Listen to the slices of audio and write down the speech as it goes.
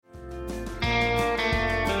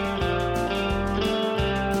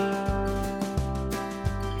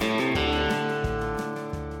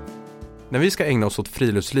När vi ska ägna oss åt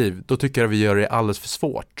friluftsliv, då tycker jag vi gör det alldeles för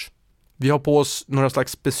svårt. Vi har på oss några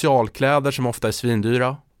slags specialkläder som ofta är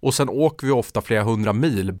svindyra. Och sen åker vi ofta flera 100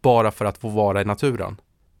 mil bara för att få vara i naturen.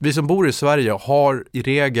 Vi som bor i Sverige har i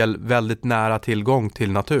regel väldigt nära tillgång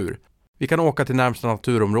till natur. Vi kan åka till närmsta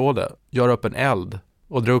naturområde, göra upp en eld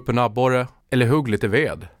och dra upp en abborre eller hugga lite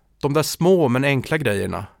ved. De där små men enkla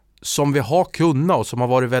grejerna som vi har kunnat och som har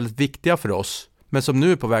varit väldigt viktiga för oss, men som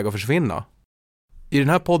nu är på väg att försvinna. I den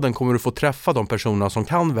här podden kommer du få träffa de personer som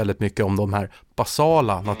kan väldigt mycket om de här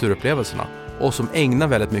basala naturupplevelserna och som ägnar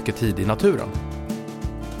väldigt mycket tid i naturen.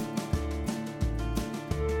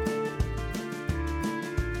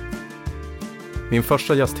 Min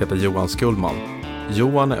första gäst heter Johan Skullman.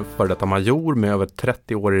 Johan är för detta major med över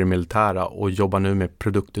 30 år i det militära och jobbar nu med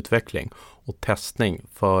produktutveckling och testning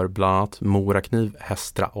för bland annat morakniv,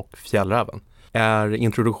 hästra och fjällräven. Är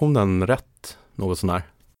introduktionen rätt något sån här?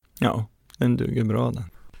 Ja, den duger bra den.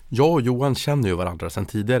 Jag och Johan känner ju varandra sedan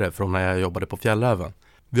tidigare från när jag jobbade på fjällräven.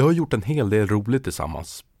 Vi har gjort en hel del roligt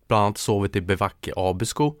tillsammans. Bland annat sovit i bivack i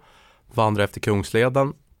Abisko, vandrat efter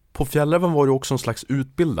Kungsleden. På fjällräven var du också en slags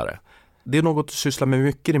utbildare. Det är något du sysslar med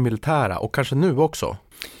mycket i det militära och kanske nu också.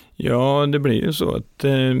 Ja, det blir ju så att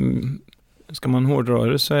ska man hårdra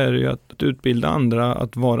det så är det ju att utbilda andra,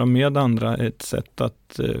 att vara med andra är ett sätt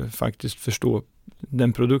att faktiskt förstå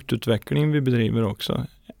den produktutveckling vi bedriver också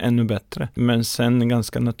ännu bättre. Men sen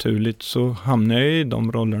ganska naturligt så hamnar jag i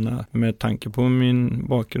de rollerna med tanke på min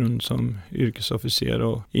bakgrund som yrkesofficer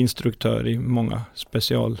och instruktör i många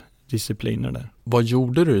specialdiscipliner där. Vad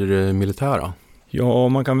gjorde du i det militära? Ja,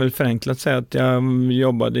 man kan väl förenklat säga att jag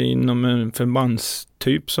jobbade inom en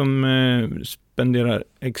förbandstyp som spenderar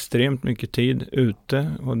extremt mycket tid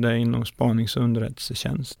ute och det är inom spanings- och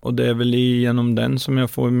underrättelsetjänst. Och det är väl genom den som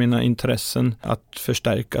jag får mina intressen att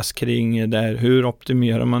förstärkas kring där. Hur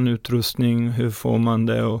optimerar man utrustning? Hur får man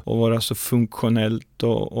det att vara så funktionellt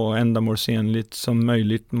och ändamålsenligt som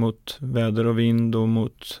möjligt mot väder och vind och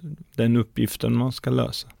mot den uppgiften man ska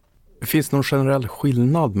lösa? Finns det någon generell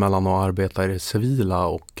skillnad mellan att arbeta i det civila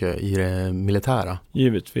och i det militära?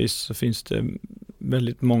 Givetvis så finns det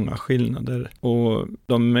väldigt många skillnader och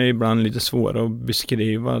de är ibland lite svåra att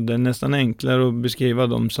beskriva. Det är nästan enklare att beskriva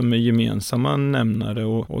dem som är gemensamma nämnare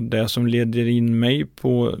och det som leder in mig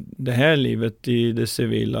på det här livet i det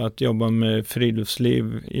civila, att jobba med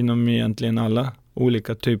friluftsliv inom egentligen alla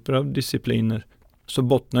olika typer av discipliner, så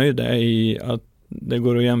bottnar ju det i att det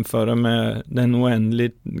går att jämföra med den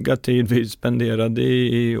oändliga tid vi spenderade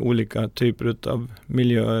i olika typer av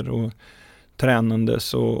miljöer och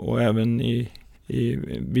tränandes och även i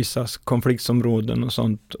vissa konfliktområden och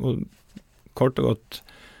sånt. Och kort och gott,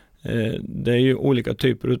 det är ju olika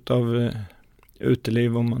typer av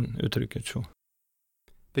uteliv om man uttrycker det så.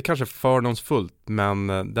 Det är kanske fördomsfullt, men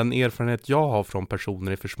den erfarenhet jag har från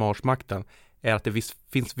personer i Försvarsmakten är att det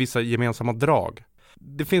finns vissa gemensamma drag.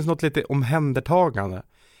 Det finns något lite omhändertagande.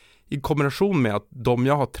 I kombination med att de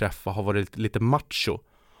jag har träffat har varit lite macho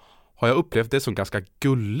har jag upplevt det som ganska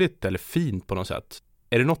gulligt eller fint på något sätt.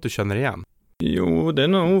 Är det något du känner igen? Jo, det är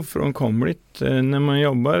nog ofrånkomligt. När man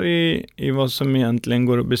jobbar i vad som egentligen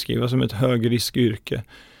går att beskriva som ett högriskyrke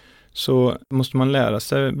så måste man lära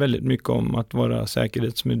sig väldigt mycket om att vara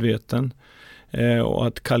säkerhetsmedveten och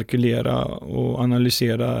att kalkylera och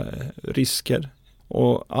analysera risker.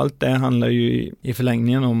 Och allt det handlar ju i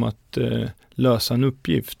förlängningen om att lösa en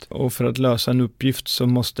uppgift. Och för att lösa en uppgift så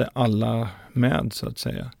måste alla med, så att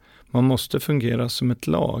säga. Man måste fungera som ett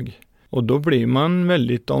lag. Och då blir man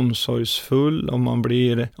väldigt omsorgsfull och man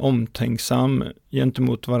blir omtänksam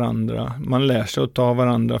gentemot varandra. Man lär sig att ta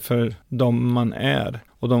varandra för de man är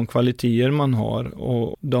och de kvaliteter man har.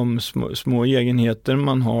 Och de små egenheter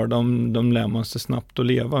man har, de lär man sig snabbt att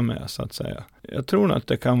leva med, så att säga. Jag tror att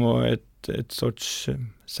det kan vara ett sorts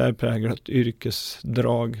särpräglat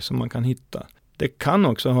yrkesdrag som man kan hitta. Det kan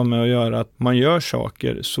också ha med att göra att man gör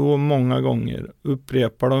saker så många gånger,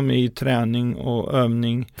 upprepar dem i träning och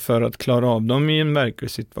övning för att klara av dem i en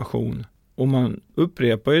verklig situation. Och man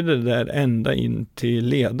upprepar ju det där ända in till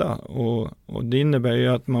leda och det innebär ju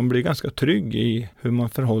att man blir ganska trygg i hur man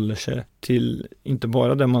förhåller sig till inte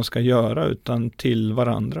bara det man ska göra utan till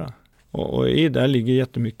varandra. Och i det ligger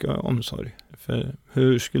jättemycket omsorg. För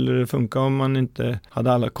hur skulle det funka om man inte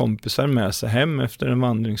hade alla kompisar med sig hem efter en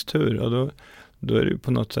vandringstur? Och då är det ju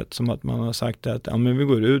på något sätt som att man har sagt att ja, men vi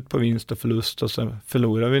går ut på vinst och förlust och så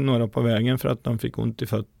förlorar vi några på vägen för att de fick ont i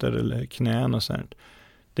fötter eller knän och sånt.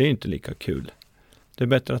 Det är inte lika kul. Det är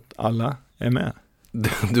bättre att alla är med.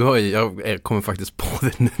 Jag kommer faktiskt på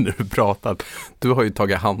det nu när du pratar. Du har ju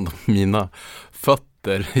tagit hand om mina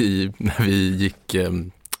fötter när vi gick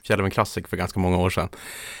Fjällräven Classic för ganska många år sedan.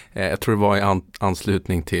 Jag tror det var i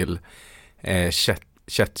anslutning till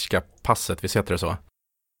Tjetska-passet, visst heter det så?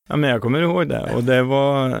 Ja, men jag kommer ihåg det, och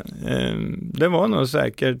det var nog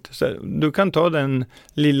säkert, du kan ta den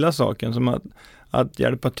lilla saken som att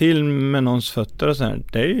hjälpa till med någons fötter och så här,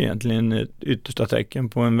 det är ju egentligen ett yttersta tecken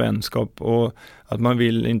på en vänskap, och att man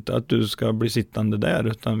vill inte att du ska bli sittande där,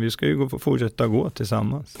 utan vi ska ju fortsätta gå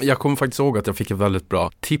tillsammans. Jag kommer faktiskt ihåg att jag fick ett väldigt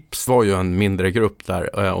bra tips. Det var ju en mindre grupp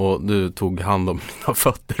där och du tog hand om mina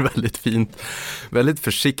fötter väldigt fint. Väldigt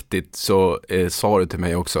försiktigt så sa du till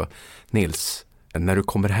mig också: Nils, när du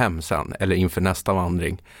kommer hem sen eller inför nästa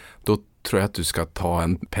vandring, då tror jag att du ska ta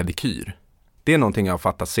en pedikyr. Det är någonting jag har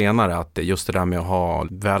fattat senare, att just det där med att ha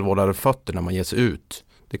välvårdade fötter när man ger sig ut,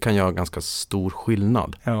 det kan göra ganska stor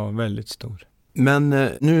skillnad. Ja, väldigt stor. Men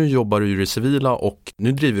nu jobbar du i det civila och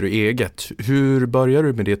nu driver du eget. Hur börjar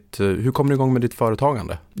du med hur kommer du igång med ditt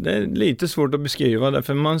företagande? Det är lite svårt att beskriva,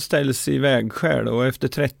 därför man ställs i vägskäl, och efter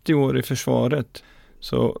 30 år i försvaret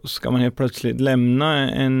så ska man helt plötsligt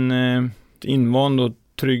lämna en invand och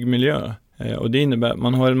trygg miljö. Och det innebär att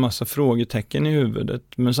man har en massa frågetecken i huvudet,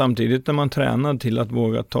 men samtidigt är man tränad till att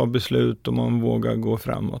våga ta beslut och man vågar gå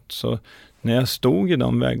framåt. Så när jag stod i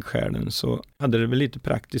de vägskälen så hade det väl lite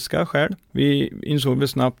praktiska skäl. Vi insåg väl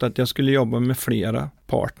snabbt att jag skulle jobba med flera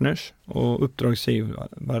partners och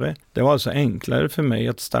uppdragsgivare. Det var alltså enklare för mig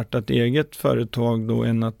att starta ett eget företag då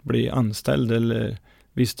än att bli anställd eller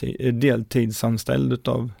deltidsanställd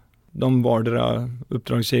utav de vardera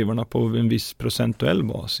uppdragsgivarna på en viss procentuell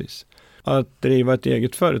basis. Att driva ett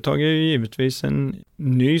eget företag är ju givetvis en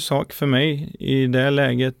ny sak för mig i det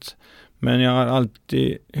läget. Men jag har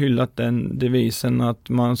alltid hyllat den devisen att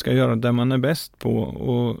man ska göra det man är bäst på.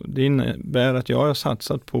 Och det innebär att jag har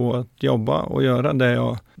satsat på att jobba och göra det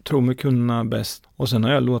jag tror mig kunna bäst. Och sen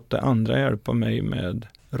har jag låtit andra hjälpa mig med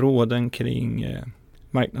råden kring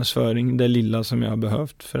marknadsföring, det lilla som jag har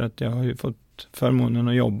behövt. För att jag har ju fått förmånen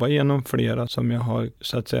att jobba genom flera som jag har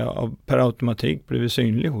så att säga per automatik blivit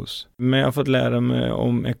synlig hos. Men jag har fått lära mig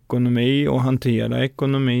om ekonomi och hantera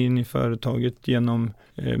ekonomin i företaget genom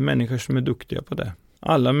människor som är duktiga på det.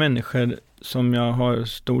 Alla människor som jag har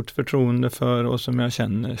stort förtroende för och som jag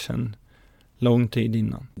känner sedan lång tid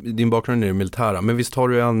innan. Din bakgrund är det militära, men visst har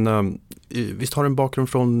du en bakgrund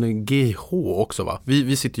från GIH också, va?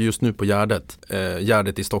 Vi sitter just nu på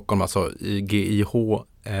Gärdet i Stockholm, alltså GIH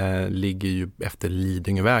ligger ju efter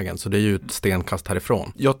Lidingövägen, så det är ju ett stenkast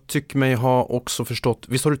härifrån. Jag tycker mig ha också förstått,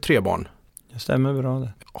 visst har du 3 barn? Det stämmer bra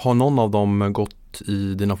det. Har någon av dem gått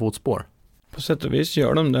i dina fotspår? På sätt och vis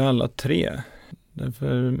gör de det alla 3.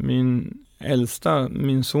 Därför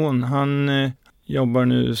min son, han jobbar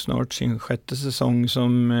nu snart sin 6:e säsong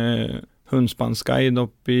som hundspannsguide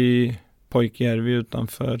uppe i Pojkjärvi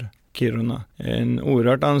utanför Kiruna. En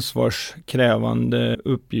oerhört ansvarskrävande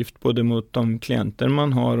uppgift både mot de klienter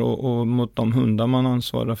man har och mot de hundar man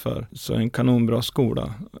ansvarar för. Så en kanonbra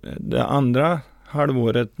skola. Det andra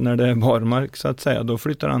halvåret när det är barmark så att säga, då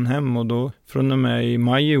flyttar han hem, och då från och med i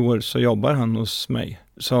maj i år så jobbar han hos mig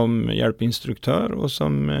som hjälpinstruktör och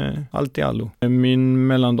som allt i allo. Min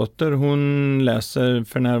mellandotter, hon läser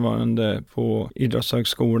för närvarande på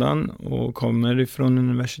Idrottshögskolan och kommer ifrån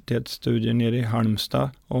universitetsstudier nere i Halmstad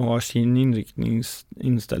och har sin inriktning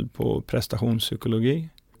inställd på prestationspsykologi.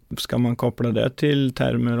 Ska man koppla det till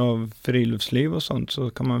termer av friluftsliv och sånt, så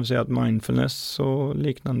kan man väl säga att mindfulness och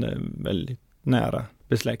liknande är väldigt nära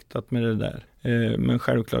besläktat med det där. Men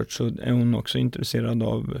självklart så är hon också intresserad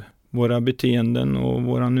av våra beteenden och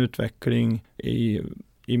våran utveckling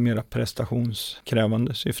i mera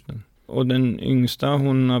prestationskrävande syften. Och den yngsta,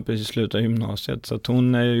 hon har precis slutat gymnasiet, så att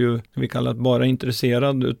hon är ju, vi kallar det, bara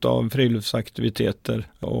intresserad utav friluftsaktiviteter,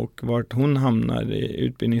 och vart hon hamnar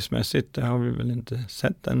utbildningsmässigt, det har vi väl inte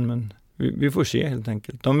sett än, men vi får se helt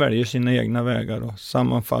enkelt. De väljer sina egna vägar och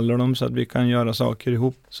sammanfaller de så att vi kan göra saker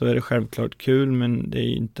ihop, så är det självklart kul, men det är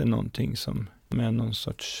inte någonting som är någon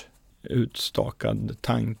sorts utstakad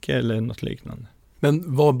tanke eller något liknande.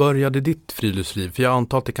 Men vad började ditt friluftsliv? För jag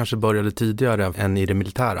antar att det kanske började tidigare än i det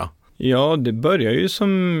militära. Ja, det började ju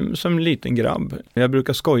som liten grabb. Jag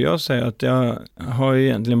brukar skoja och säga att jag har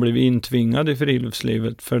egentligen blivit intvingad i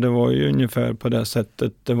friluftslivet, för det var ju ungefär på det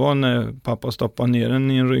sättet det var när pappa stoppade ner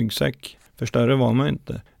en i en ryggsäck. För större var man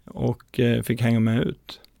inte, och fick hänga med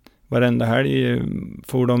ut. Varenda helg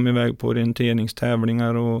får de iväg på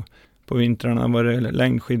orienteringstävlingar, och på vintrarna var det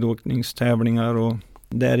längdskidåkningstävlingar, och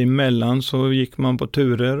däremellan så gick man på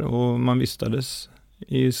turer och man vistades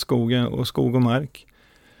i skogen och skog och mark.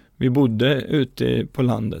 Vi bodde ute på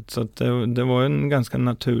landet, så att det var en ganska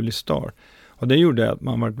naturlig start. Och det gjorde att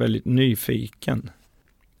man var väldigt nyfiken.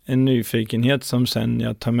 en nyfikenhet som sen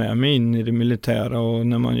jag tar med mig in i det militära, och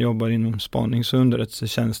när man jobbar inom spanings- och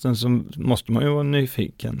underrättelsetjänsten så måste man ju vara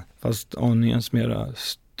nyfiken, fast aningens mera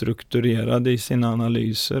strukturerad i sina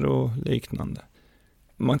analyser och liknande.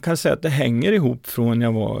 Man kan säga att det hänger ihop från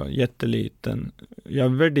jag var jätteliten. Jag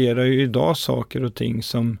värderar ju idag saker och ting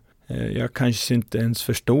som jag kanske inte ens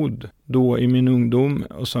förstod då i min ungdom,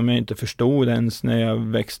 och som jag inte förstod ens när jag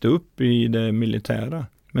växte upp i det militära.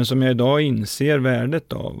 Men som jag idag inser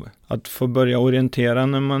värdet av. Att få börja orientera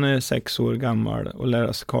när man är 6 år gammal och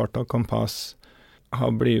lära sig karta och kompass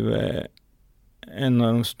har blivit en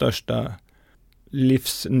av de största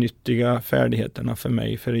livsnyttiga färdigheterna för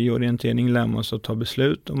mig. För i orientering lär man sig att ta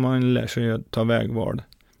beslut och man lär sig att ta vägval.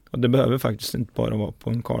 Och det behöver faktiskt inte bara vara på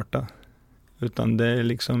en karta. Utan det är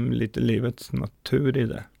liksom lite livets natur i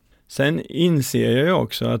det. Sen inser jag ju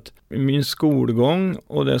också att min skolgång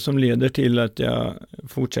och det som leder till att jag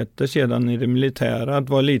fortsätter sedan i det militära, att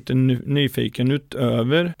vara lite nyfiken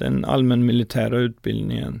utöver den allmänmilitära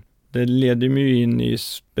utbildningen. Det leder mig in i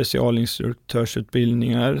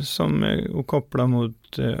specialinstruktörsutbildningar som är att koppla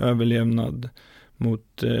mot överlevnad,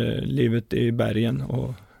 mot livet i bergen,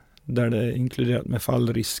 och där det är inkluderat med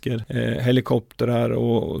fallrisker, helikoptrar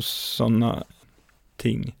och sådana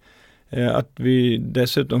ting. Att vi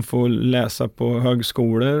dessutom får läsa på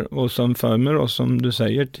högskolor och som förmer oss, som du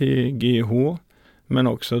säger, till GH, men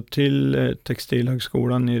också till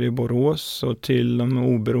Textilhögskolan nere i Borås och till de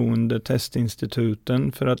oberoende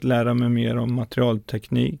testinstituten för att lära mig mer om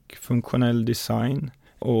materialteknik, funktionell design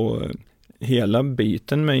och hela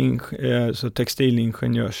biten med så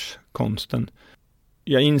textilingenjörskonsten.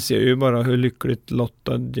 Jag inser ju bara hur lyckligt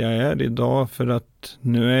lottad jag är idag, för att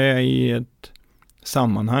nu är jag i ett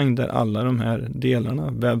sammanhang där alla de här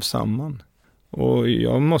delarna vävs samman. Och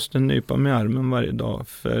jag måste nypa med armen varje dag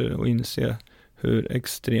för att inse hur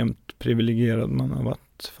extremt privilegierad man har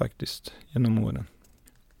varit faktiskt genom åren.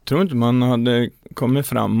 Jag tror inte man hade kommit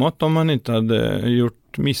framåt om man inte hade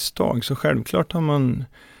gjort misstag. Så självklart har man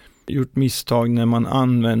gjort misstag när man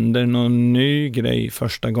använder någon ny grej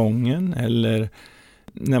första gången, eller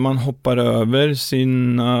när man hoppar över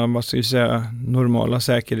sina, normala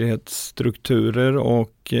säkerhetsstrukturer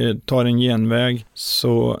och tar en genväg.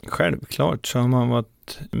 Så självklart så har man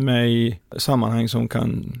varit med i sammanhang som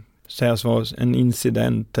kan sägas vara en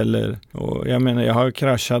incident, eller, och jag menar, jag har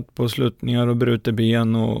kraschat på sluttningar och brutit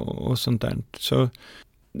ben och sånt där. Så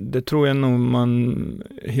det tror jag nog man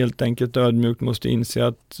helt enkelt ödmjukt måste inse,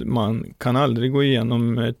 att man kan aldrig gå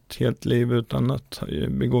igenom ett helt liv utan att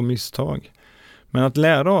begå misstag. Men att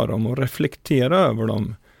lära av dem och reflektera över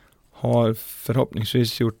dem har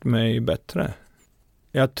förhoppningsvis gjort mig bättre.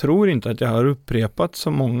 Jag tror inte att jag har upprepat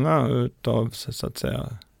så många utav, så att säga,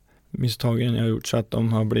 misstagen jag har gjort så att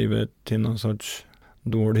de har blivit till någon sorts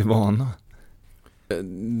dålig vana.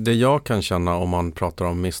 Det jag kan känna om man pratar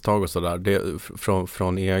om misstag och sådär, det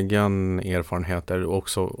från egen erfarenheter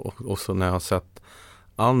också när jag har sett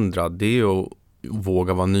andra, det är att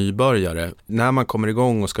våga vara nybörjare. När man kommer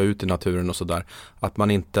igång och ska ut i naturen och sådär, att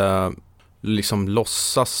man inte liksom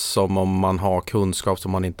låtsas som om man har kunskap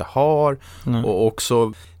som man inte har. Och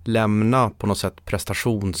också lämna på något sätt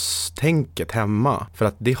prestationstänket hemma. För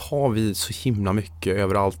att det har vi så himla mycket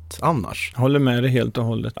överallt annars. Håller med dig helt och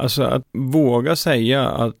hållet. Alltså att våga säga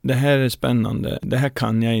att det här är spännande, det här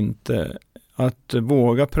kan jag inte. Att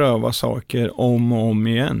våga pröva saker om och om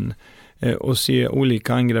igen och se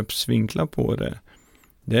olika angreppsvinklar på det.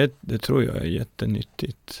 Det tror jag är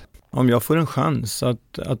jättenyttigt. Om jag får en chans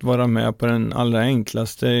att vara med på den allra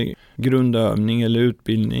enklaste grundövning eller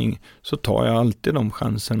utbildning, så tar jag alltid de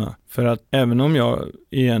chanserna. För att även om jag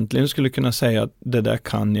egentligen skulle kunna säga att det där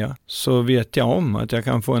kan jag, så vet jag om att jag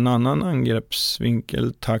kan få en annan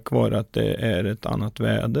angreppsvinkel tack vare att det är ett annat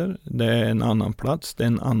väder, det är en annan plats, det är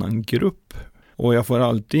en annan grupp. Och jag får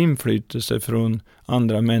alltid inflytelse från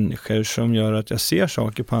andra människor som gör att jag ser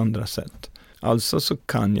saker på andra sätt. Alltså så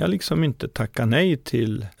kan jag liksom inte tacka nej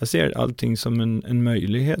till, jag ser allting som en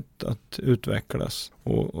möjlighet att utvecklas.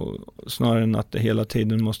 Och snarare än att det hela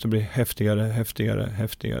tiden måste bli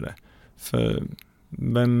häftigare. För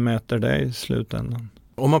vem mäter det i slutändan?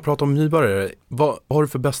 Om man pratar om nybörjare, vad har du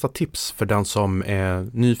för bästa tips för den som är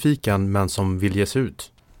nyfiken men som vill ge sig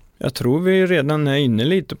ut? Jag tror vi redan är inne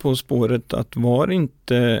lite på spåret att var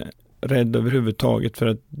inte rädd överhuvudtaget för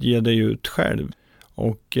att ge dig ut själv.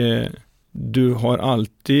 Och du har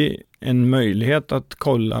alltid en möjlighet att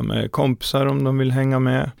kolla med kompisar om de vill hänga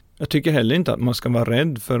med. Jag tycker heller inte att man ska vara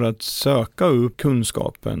rädd för att söka upp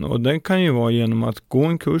kunskapen. Och det kan ju vara genom att gå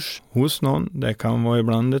en kurs hos någon. Det kan vara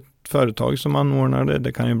ibland ett företag som anordnar det.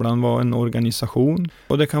 Det kan ibland vara en organisation.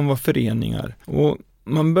 Och det kan vara föreningar. Och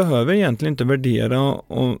Man behöver egentligen inte värdera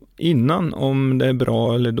innan om det är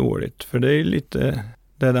bra eller dåligt. För det är lite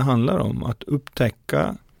det handlar om. Att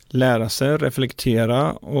upptäcka, lära sig,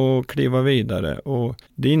 reflektera och kliva vidare. Och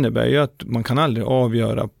det innebär ju att man kan aldrig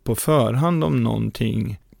avgöra på förhand om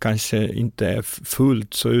någonting kanske inte är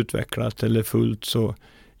fullt så utvecklat eller fullt så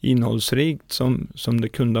innehållsrikt som det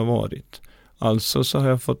kunde ha varit. Alltså så har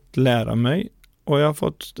jag fått lära mig och jag har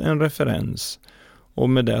fått en referens. Och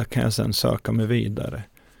med det kan jag sedan söka mig vidare.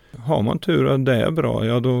 Har man tur att det är bra,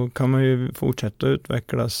 ja då kan man ju fortsätta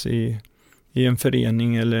utvecklas i en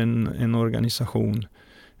förening eller en organisation.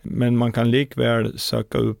 Men man kan likväl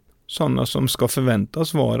söka upp sådana som ska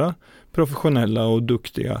förväntas vara professionella och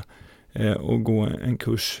duktiga och gå en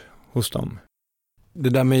kurs hos dem. Det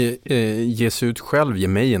där med ge sig ut själv ger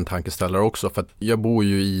mig en tankeställare också, för att jag bor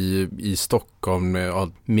ju i Stockholm.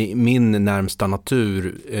 Min närmsta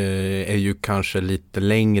natur är ju kanske lite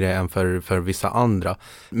längre än för vissa andra.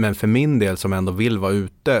 Men för min del som ändå vill vara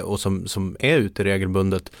ute och som är ute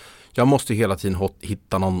regelbundet, jag måste hela tiden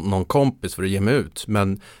hitta någon kompis för att ge mig ut.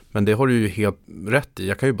 Men det har du ju helt rätt i.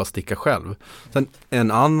 Jag kan ju bara sticka själv. Sen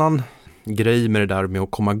en annan grej med det där med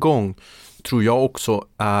att komma igång tror jag också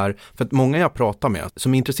är, för att många jag pratar med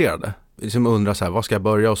som är intresserade, som undrar så här, vad ska jag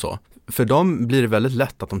börja och så. För dem blir det väldigt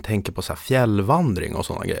lätt att de tänker på så här fjällvandring och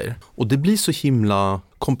sådana grejer. Och det blir så himla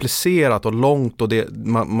komplicerat och långt och det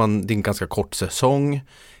är en ganska kort säsong.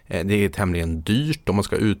 Det är tämligen dyrt om man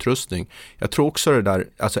ska ha utrustning. Jag tror också det där,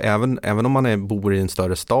 alltså även om man bor i en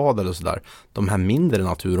större stad eller sådär, de här mindre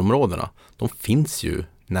naturområdena, de finns ju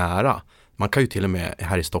nära. Man kan ju till och med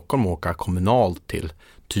här i Stockholm åka kommunalt till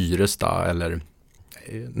Tyresta eller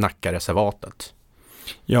Nackareservatet.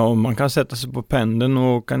 Ja, och man kan sätta sig på pendeln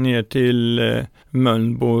och åka ner till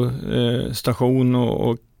Mölnbo station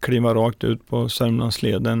och kliva rakt ut på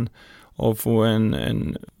Sörmlandsleden och få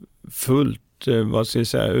en fullt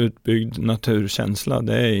utbyggd naturkänsla.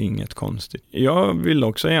 Det är inget konstigt. Jag vill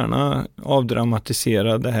också gärna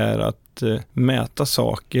avdramatisera det här att mäta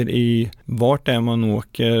saker i vart det är man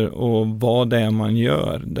åker och vad det är man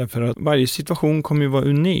gör. Därför att varje situation kommer ju vara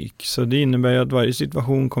unik. Så det innebär att varje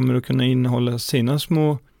situation kommer att kunna innehålla sina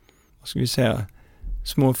små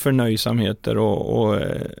förnöjsamheter och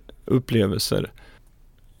upplevelser.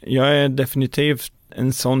 Jag är definitivt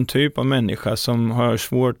en sån typ av människa som har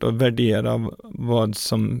svårt att värdera vad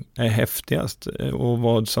som är häftigast och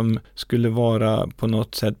vad som skulle vara på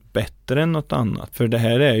något sätt bättre än något annat. För det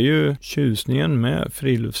här är ju tjusningen med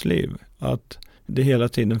friluftsliv. Att det hela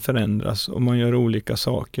tiden förändras och man gör olika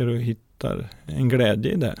saker och hittar en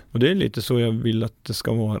glädje i det. Och det är lite så jag vill att det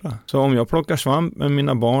ska vara. Så om jag plockar svamp med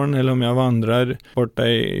mina barn eller om jag vandrar borta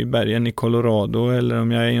i bergen i Colorado eller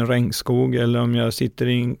om jag är i en regnskog eller om jag sitter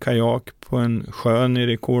i en kajak på en sjö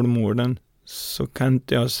nere i Kolmården, så kan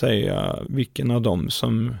inte jag säga vilken av dem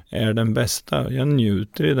som är den bästa. Jag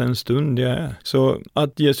njuter i den stund jag är. Så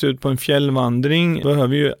att ge sig ut på en fjällvandring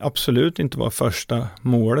behöver ju absolut inte vara första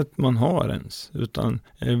målet man har ens. Utan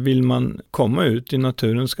vill man komma ut i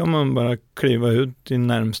naturen ska man bara kliva ut i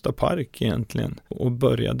närmsta park egentligen och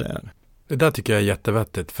börja där. Det där tycker jag är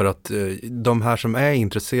jättevettigt, för att de här som är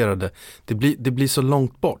intresserade, det blir så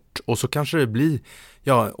långt bort. Och så kanske det blir,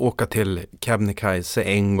 åka till Kebnekaise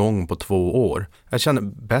en gång på 2 år. Jag känner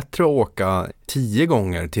bättre att åka 10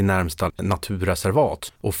 gånger till närmsta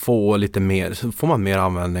naturreservat och få lite mer, så får man mer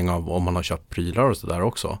användning av om man har köpt prylar och sådär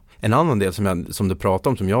också. En annan del som du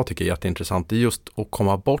pratar om som jag tycker är jätteintressant är just att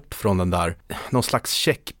komma bort från den där, någon slags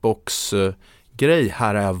checkbox grej,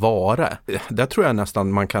 här är vara. Där tror jag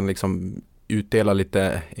nästan man kan liksom utdela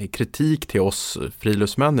lite kritik till oss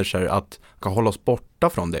friluftsmänniskor att kan hålla oss borta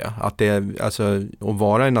från det. Att det, alltså, att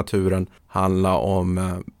vara i naturen handlar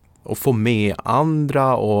om att få med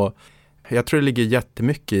andra, och jag tror det ligger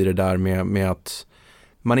jättemycket i det där med att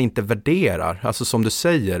man inte värderar. Alltså som du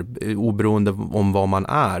säger, oberoende om vad man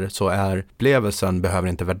är, så är upplevelsen behöver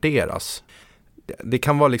inte värderas. Det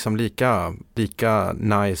kan vara liksom lika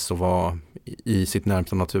nice att vara i sitt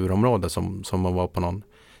närmsta naturområde som att vara på någon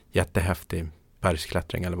jättehäftig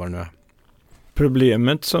bergsklättring eller vad det nu är.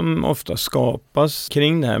 Problemet som ofta skapas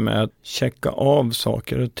kring det här med att checka av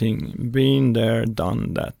saker och ting, been there,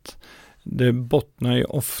 done that, det bottnar ju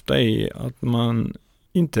ofta i att man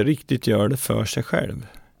inte riktigt gör det för sig själv.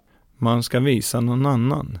 Man ska visa någon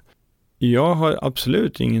annan. Jag har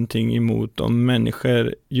absolut ingenting emot om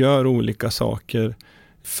människor gör olika saker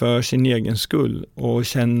för sin egen skull och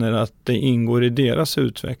känner att det ingår i deras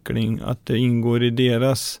utveckling, att det ingår i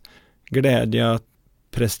deras glädje att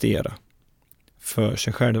prestera för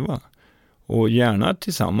sig själva. Och gärna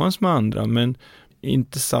tillsammans med andra, men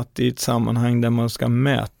inte satt i ett sammanhang där man ska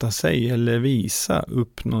mäta sig eller visa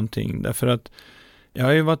upp någonting. Därför att Jag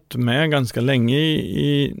har ju varit med ganska länge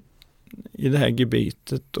i det här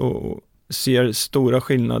gebitet och ser stora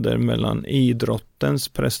skillnader mellan idrottens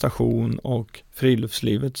prestation och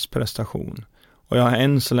friluftslivets prestation. Och jag har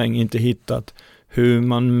än så länge inte hittat hur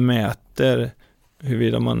man mäter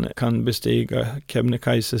huruvida man kan bestiga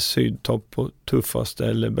Kebnekaises sydtopp på tuffaste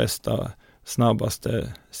eller bästa,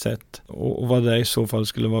 snabbaste sätt och vad det i så fall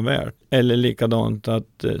skulle vara värt. Eller likadant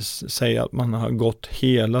att säga att man har gått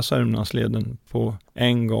hela Sörmlandsleden på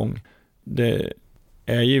en gång. Det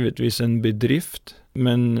är givetvis en bedrift,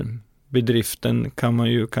 men bedriften kan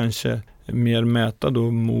man ju kanske mer mäta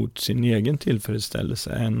då mot sin egen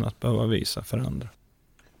tillfredsställelse än att behöva visa för andra.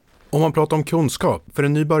 Om man pratar om kunskap för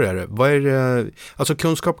en nybörjare, vad är det? Alltså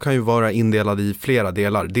kunskap kan ju vara indelad i flera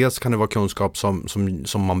delar. Dels kan det vara kunskap som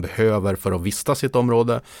man behöver för att vistas i ett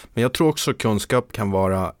område. Men jag tror också kunskap kan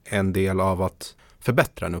vara en del av att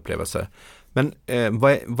förbättra en upplevelse. Men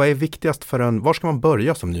vad är viktigast var ska man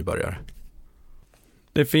börja som nybörjare?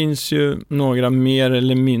 Det finns ju några mer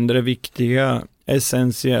eller mindre viktiga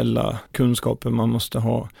essentiella kunskaper man måste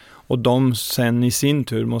ha. Och de sen i sin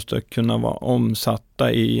tur måste kunna vara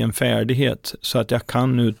omsatta i en färdighet så att jag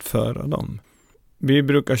kan utföra dem. Vi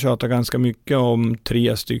brukar tjata ganska mycket om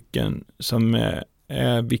 3 stycken som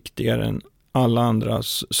är viktigare än alla andra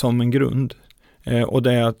som en grund. Och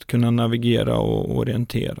det är att kunna navigera och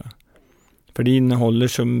orientera. För det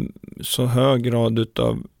innehåller så hög grad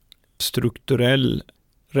av strukturell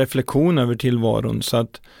reflektion över tillvaron så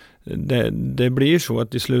att det blir så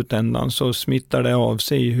att i slutändan så smittar det av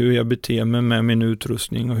sig hur jag beter mig med min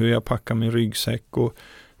utrustning och hur jag packar min ryggsäck och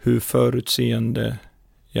hur förutseende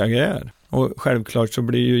jag är. Och självklart så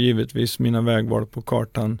blir ju givetvis mina vägval på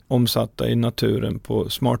kartan omsatta i naturen på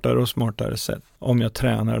smartare och smartare sätt om jag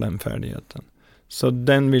tränar den färdigheten. Så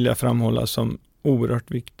den vill jag framhålla som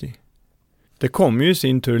oerhört viktig. Det kommer ju i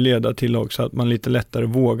sin tur leda till också att man lite lättare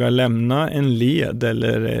vågar lämna en led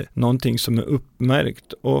eller någonting som är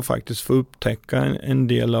uppmärkt och faktiskt få upptäcka en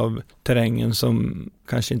del av terrängen som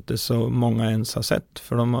kanske inte så många ens har sett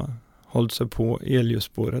för de har hållit sig på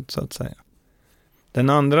elljusspåret så att säga. Den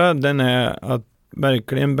andra den är att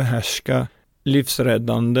verkligen behärska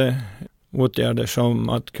livsräddande åtgärder som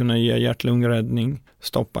att kunna ge hjärt-lungräddning,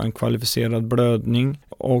 stoppa en kvalificerad blödning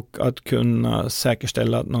och att kunna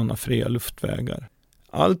säkerställa att någon har fria luftvägar.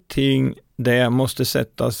 Allting det måste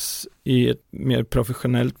sättas i ett mer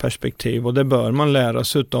professionellt perspektiv och det bör man lära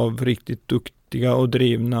sig av riktigt duktiga och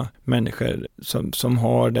drivna människor som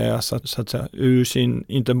har det så att säga ur sin,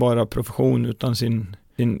 inte bara profession utan sin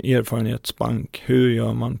erfarenhetsbank. Hur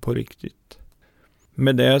gör man på riktigt?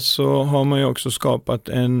 Med det så har man ju också skapat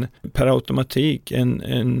per automatik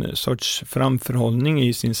en sorts framförhållning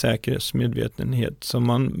i sin säkerhetsmedvetenhet så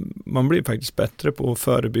man blir faktiskt bättre på att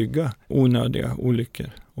förebygga onödiga olyckor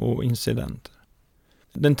och incidenter.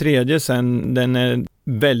 Den tredje sen, den är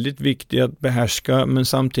väldigt viktig att behärska men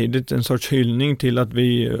samtidigt en sorts hyllning till att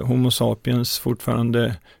vi Homo sapiens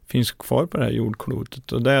fortfarande finns kvar på det här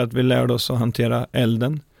jordklotet och det är att vi lärde oss att hantera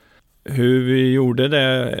elden. Hur vi gjorde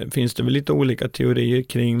det finns det väl lite olika teorier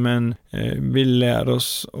kring men vi lär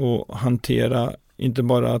oss att hantera inte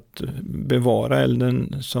bara att bevara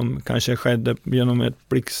elden som kanske skedde genom ett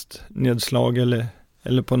blixtnedslag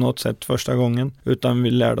eller på något sätt första gången utan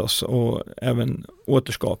vi lärde oss att även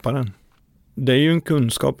återskapa den. Det är ju en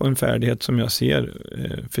kunskap och en färdighet som jag ser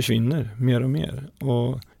försvinner mer och mer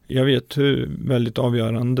och jag vet hur väldigt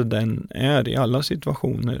avgörande den är i alla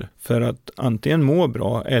situationer för att antingen må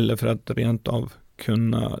bra eller för att rent av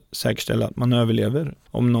kunna säkerställa att man överlever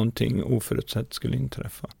om någonting oförutsett skulle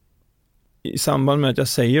inträffa. I samband med att jag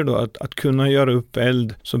säger då att kunna göra upp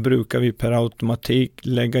eld så brukar vi per automatik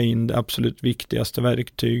lägga in det absolut viktigaste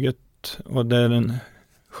verktyget och det är den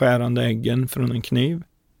skärande äggen från en kniv.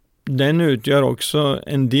 Den utgör också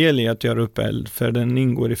en del i att göra upp eld för den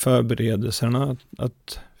ingår i förberedelserna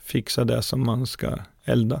att fixa det som man ska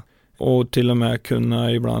elda och till och med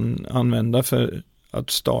kunna ibland använda för att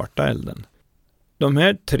starta elden. De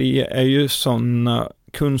här 3 är ju sådana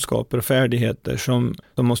kunskaper och färdigheter som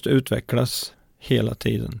måste utvecklas hela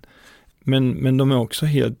tiden. Men de är också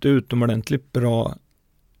helt utomordentligt bra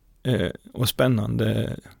och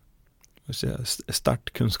spännande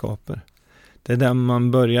startkunskaper. Det är där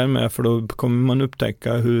man börjar med för då kommer man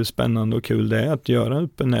upptäcka hur spännande och kul det är att göra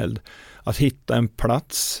upp en eld. Att hitta en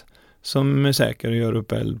plats som är säker att göra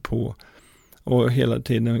upp eld på och hela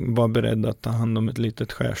tiden vara beredd att ta hand om ett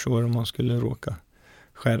litet skärsår om man skulle råka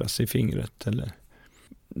skära sig i fingret.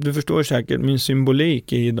 Du förstår säkert min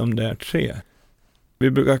symbolik i de där 3.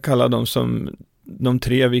 Vi brukar kalla dem som de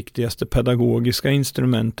 3 viktigaste pedagogiska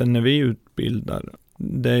instrumenten när vi utbildar.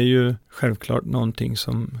 Det är ju självklart någonting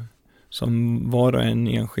som som var och en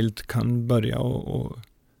enskilt kan börja och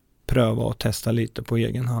pröva och testa lite på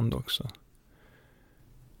egen hand också.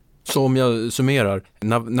 Så om jag summerar,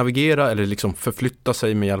 navigera eller liksom förflytta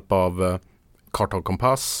sig med hjälp av karta och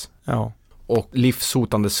kompass. Ja. Och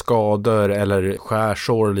livshotande skador eller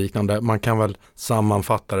skärsår och liknande. Man kan väl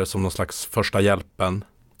sammanfatta det som någon slags första hjälpen.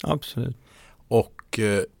 Absolut. Och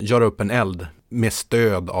göra upp en eld med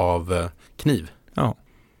stöd av kniv. Ja.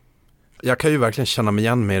 Jag kan ju verkligen känna mig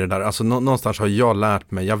igen med det där. Alltså någonstans har jag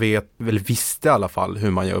lärt mig. Jag visste i alla fall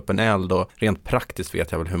hur man gör upp en eld. Och rent praktiskt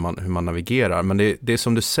vet jag väl hur man navigerar. Men det är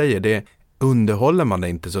som du säger, underhåller man det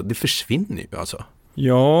inte så det försvinner ju alltså.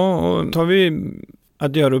 Ja, och tar vi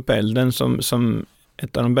att göra upp elden som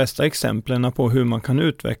ett av de bästa exemplen på hur man kan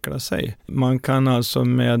utveckla sig. Man kan alltså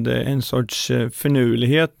med en sorts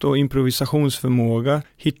finurlighet och improvisationsförmåga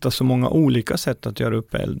hitta så många olika sätt att göra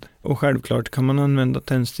upp eld. Och självklart kan man använda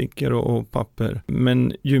tändstickor och papper.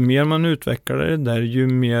 Men ju mer man utvecklar det där, ju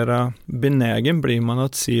mera benägen blir man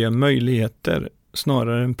att se möjligheter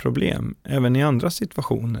snarare än problem, även i andra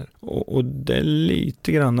situationer. Och det är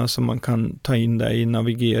lite grann som man kan ta in där i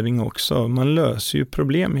navigering också. Man löser ju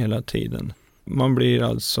problem hela tiden. Man blir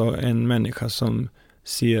alltså en människa som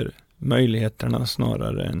ser möjligheterna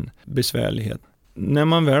snarare än besvärlighet. När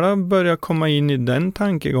man väl har börjat komma in i den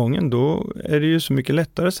tankegången, då är det ju så mycket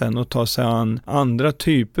lättare sen att ta sig an andra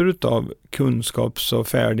typer av kunskaps- och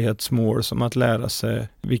färdighetsmål, som att lära sig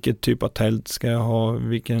vilket typ av tält ska jag ha,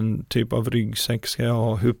 vilken typ av ryggsäck ska jag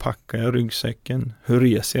ha, hur packar jag ryggsäcken, hur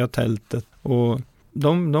reser jag tältet, och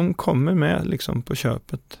de kommer med liksom på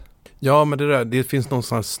köpet. Ja, men det finns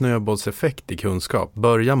någonstans snöbollseffekt i kunskap.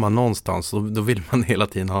 Börjar man någonstans då vill man hela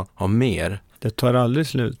tiden ha mer. Det tar aldrig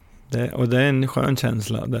slut. Och det är en skön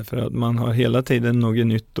känsla, därför att man har hela tiden något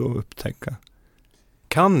nytt att upptäcka.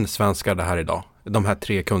 Kan svenskar det här idag? De här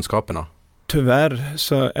 3 kunskaperna? Tyvärr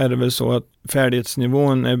så är det väl så att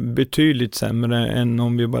färdighetsnivån är betydligt sämre än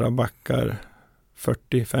om vi bara backar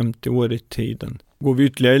 40-50 år i tiden. Går vi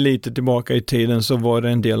ytterligare lite tillbaka i tiden så var det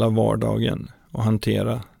en del av vardagen att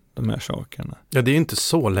hantera de här sakerna. Ja, det är inte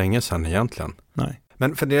så länge sedan egentligen. Nej.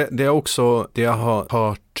 Men för det är också det jag har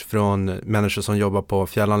hört från människor som jobbar på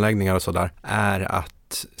fjällanläggningar och sådär, är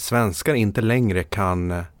att svenskar inte längre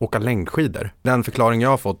kan åka längdskidor. Den förklaring jag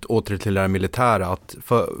har fått åter till det militära, att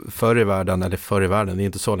förr i världen, det är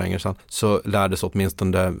inte så länge sedan, så lärdes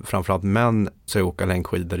åtminstone framförallt män sig åka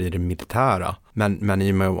längdskidor i det militära. Men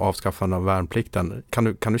i och med avskaffande av värnplikten,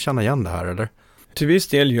 kan du känna igen det här eller? Till viss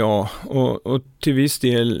del ja, och till viss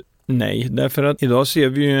del nej, därför att idag ser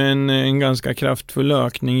vi ju en ganska kraftfull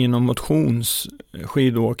ökning inom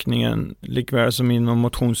motionsskidåkningen, likväl som inom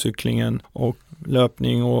motionscyklingen och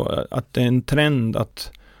löpning, och att det är en trend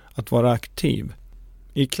att vara aktiv.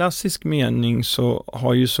 I klassisk mening så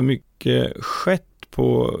har ju så mycket skett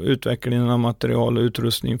på utvecklingen av material och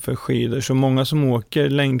utrustning för skidor, så många som åker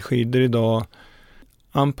längdskidor idag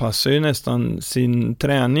anpassar ju nästan sin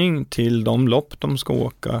träning till de lopp de ska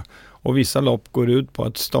åka. Och vissa lopp går ut på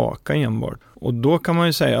att staka enbart. Och då kan man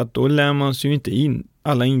ju säga att då lär man sig ju inte in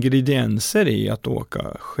alla ingredienser i att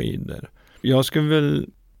åka skidor. Jag skulle väl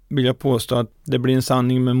vilja påstå att det blir en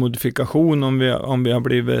sanning med modifikation om vi har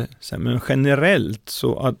blivit, men generellt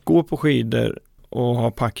så att gå på skidor och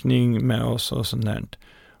ha packning med oss och sånt där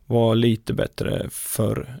var lite bättre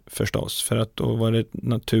förstås. För att då var det ett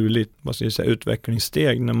naturligt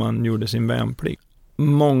utvecklingssteg när man gjorde sin värnplikt.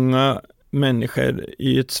 Många människor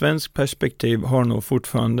i ett svenskt perspektiv har nog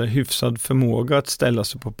fortfarande hyfsad förmåga att ställa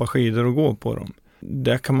sig på ett par skidor och gå på dem.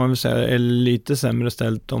 Det kan man väl säga är lite sämre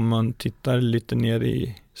ställt om man tittar lite ner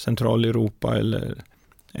i Centraleuropa eller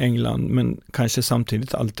England, men kanske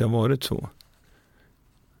samtidigt alltid har varit så.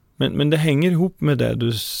 Men det hänger ihop med det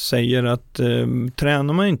du säger, att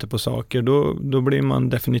tränar man inte på saker då blir man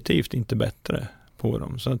definitivt inte bättre på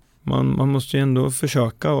dem. Så att man måste ju ändå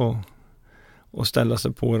försöka och ställa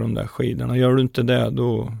sig på de där skidorna. Gör du inte det,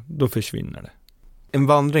 då försvinner det. En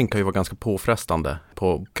vandring kan ju vara ganska påfrestande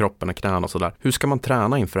på kroppen och knän och sådär. Hur ska man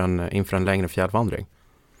träna inför en längre fjällvandring?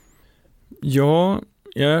 Ja,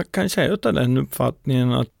 jag kan säga utav den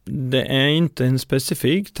uppfattningen att det är inte en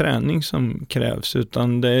specifik träning som krävs,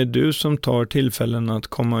 utan det är du som tar tillfällen att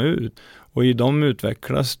komma ut. Och i dem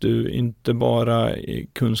utvecklas du inte bara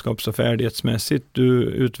kunskaps- och färdighetsmässigt, du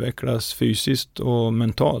utvecklas fysiskt och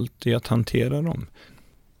mentalt i att hantera dem.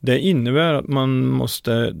 Det innebär att man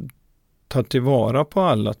måste ta tillvara på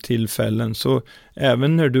alla tillfällen, så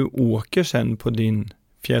även när du åker sen på din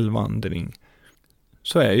fjällvandring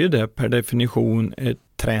så är ju det per definition ett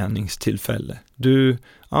träningstillfälle. Du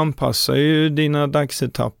anpassar ju dina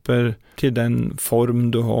dagsetapper till den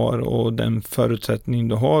form du har och den förutsättning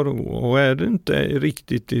du har. Och är du inte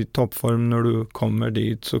riktigt i toppform när du kommer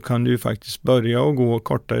dit, så kan du ju faktiskt börja och gå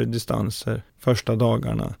kortare distanser första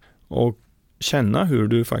dagarna och känna hur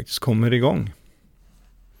du faktiskt kommer igång.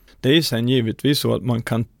 Det är ju sen givetvis så att man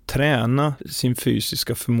kan träna sin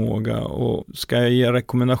fysiska förmåga, och ska jag ge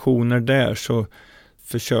rekommendationer där så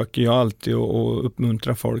försöker jag alltid att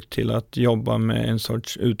uppmuntra folk till att jobba med en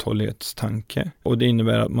sorts uthållighetstanke. Och det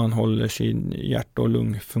innebär att man håller sin hjärt- och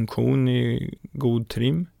lungfunktion i god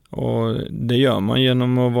trim. Och det gör man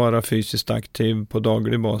genom att vara fysiskt aktiv på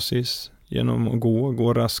daglig basis. Genom att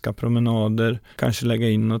gå raska promenader, kanske lägga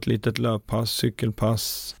in något litet löppass,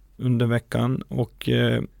 cykelpass under veckan. Och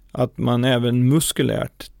att man även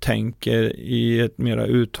muskulärt tänker i ett mera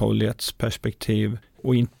uthållighetsperspektiv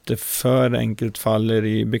och inte för enkelt faller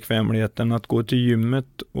i bekvämligheten att gå till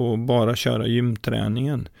gymmet och bara köra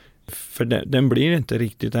gymträningen. För den blir inte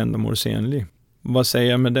riktigt ändamålsenlig. Vad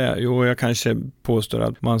säger jag med det? Jo, jag kanske påstår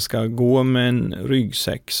att man ska gå med en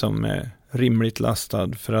ryggsäck som är rimligt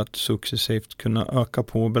lastad för att successivt kunna öka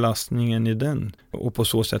på belastningen i den och på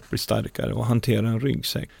så sätt bli starkare och hantera en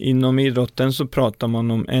ryggsäck. Inom idrotten så pratar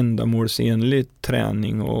man om ändamålsenlig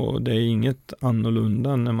träning, och det är inget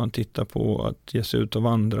annorlunda när man tittar på att ge sig ut och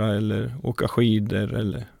vandra eller åka skidor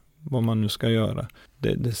eller vad man nu ska göra. Det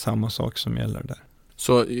är samma sak som gäller där.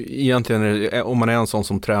 Så egentligen, om man är en sån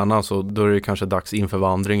som tränar, så då är det kanske dags inför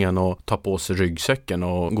vandringen och ta på sig ryggsäcken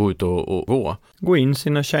och gå ut och gå. Gå in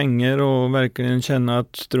sina kängor och verkligen känna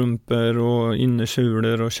att strumpor och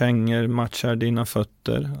innersulor och kängor matchar dina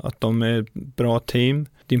fötter. Att de är ett bra team.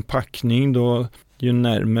 Din packning då, ju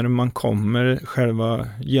närmare man kommer själva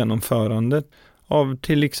genomförandet av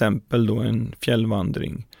till exempel då en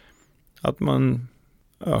fjällvandring. Att man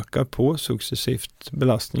ökar på successivt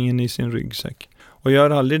belastningen i sin ryggsäck. Och gör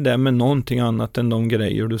aldrig det med någonting annat än de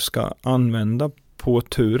grejer du ska använda på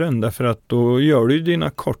turen. Därför att då gör du dina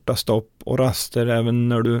korta stopp och raster även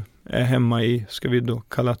när du är hemma i, ska vi då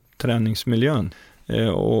kalla, träningsmiljön.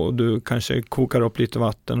 Och du kanske kokar upp lite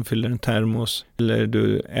vatten och fyller en termos. Eller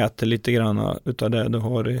du äter lite grann utav det du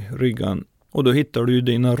har i ryggan. Och då hittar du ju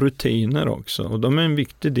dina rutiner också. Och de är en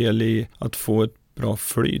viktig del i att få ett bra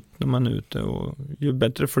flyt när man är ute, och ju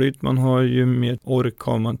bättre flyt man har, ju mer ork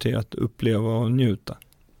har man till att uppleva och njuta.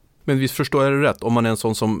 Men visst förstår jag det rätt, om man är en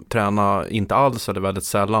sån som tränar inte alls eller väldigt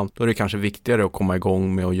sällan, då är det kanske viktigare att komma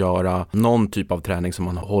igång med att göra någon typ av träning som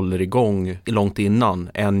man håller igång långt innan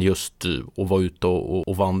än just att vara ute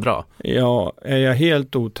och vandra. Ja, är jag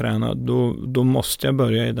helt otränad då måste jag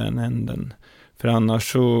börja i den änden. För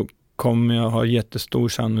annars så kommer jag ha jättestor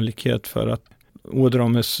sannolikhet för att ådra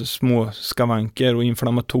med små skavanker och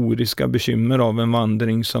inflammatoriska bekymmer av en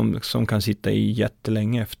vandring som kan sitta i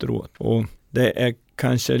jättelänge efteråt. Och det är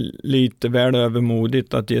kanske lite väl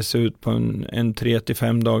övermodigt att ge sig ut på en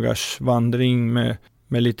 3-5 dagars vandring med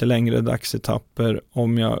lite längre dagsetapper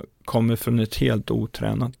om jag kommer från ett helt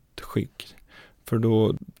otränat skick. För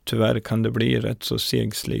då tyvärr kan det bli rätt så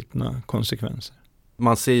segslitna konsekvenser.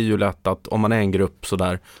 Man ser ju lätt att om man är en grupp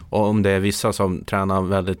sådär, och om det är vissa som tränar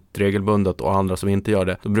väldigt regelbundet och andra som inte gör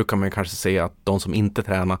det, då brukar man kanske se att de som inte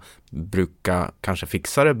tränar brukar kanske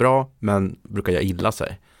fixa det bra, men brukar göra illa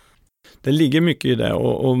sig. Det ligger mycket i det,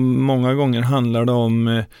 och många gånger handlar det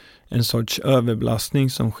om en sorts överbelastning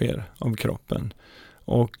som sker av kroppen.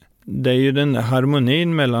 Och det är ju den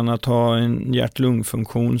harmonin mellan att ha en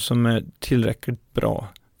hjärt-lungfunktion som är tillräckligt bra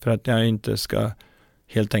för att jag inte ska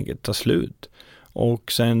helt enkelt ta slut.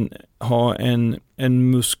 Och sen ha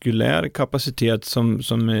en muskulär kapacitet som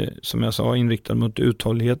är, som jag sa, inriktad mot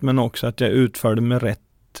uthållighet, men också att jag utför det med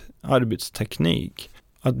rätt arbetsteknik.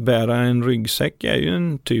 Att bära en ryggsäck är ju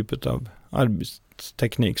en typ av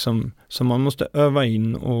arbetsteknik som man måste öva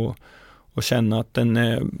in och känna att den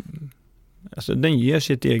är, alltså den ger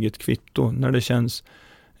sitt eget kvitto när det känns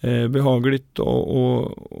behagligt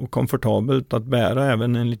och komfortabelt att bära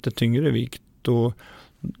även en lite tyngre vikt. Och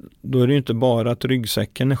då är det ju inte bara att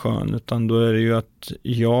ryggsäcken är skön, utan då är det ju att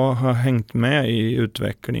jag har hängt med i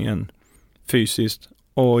utvecklingen fysiskt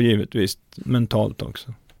och givetvis mentalt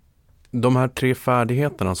också. De här 3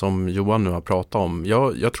 färdigheterna som Johan nu har pratat om,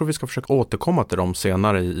 jag tror vi ska försöka återkomma till dem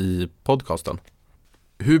senare i podcasten.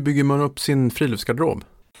 Hur bygger man upp sin friluftsgarderob?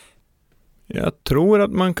 Jag tror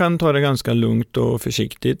att man kan ta det ganska lugnt och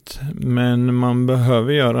försiktigt, men man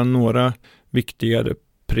behöver göra några viktigare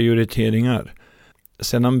prioriteringar.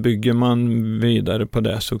 Sedan bygger man vidare på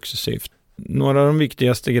det successivt. Några av de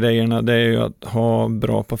viktigaste grejerna, det är ju att ha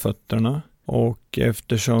bra på fötterna. Och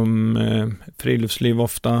eftersom friluftsliv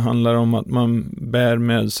ofta handlar om att man bär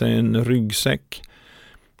med sig en ryggsäck,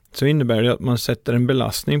 så innebär det att man sätter en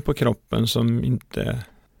belastning på kroppen som inte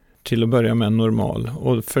till att börja med normal.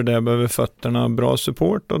 Och för det behöver fötterna bra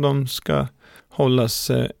support och de ska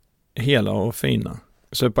hållas hela och fina.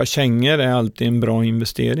 Så ett par kängor är alltid en bra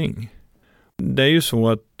investering. Det är ju så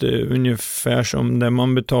att ungefär som det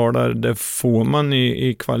man betalar, det får man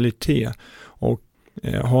i kvalitet. Och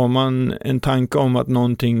har man en tanke om att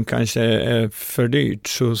någonting kanske är för dyrt,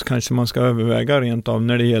 så kanske man ska överväga rent av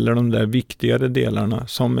när det gäller de där viktigare delarna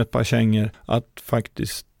som ett par kängor, att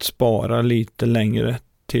faktiskt spara lite längre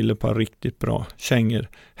till ett par riktigt bra kängor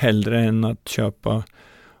hellre än att köpa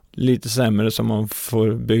lite sämre som man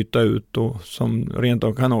får byta ut och som rent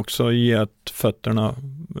av kan också ge att fötterna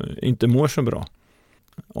inte mår så bra.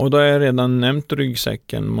 Och då har jag redan nämnt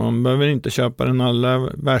ryggsäcken. Man behöver inte köpa den allra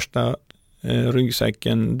värsta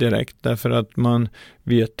ryggsäcken direkt, därför att man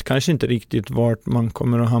vet kanske inte riktigt vart man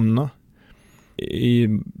kommer att hamna i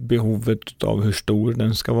behovet av hur stor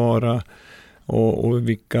den ska vara och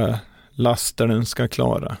vilka laster den ska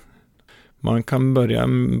klara. Man kan börja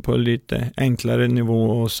på lite enklare nivå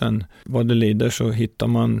och sen vad det lider så hittar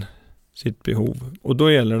man sitt behov. Och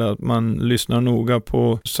då gäller det att man lyssnar noga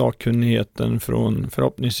på sakkunnigheten från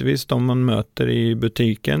förhoppningsvis de man möter i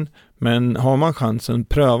butiken. Men har man chansen,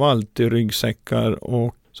 pröva alltid ryggsäckar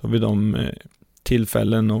och så vid de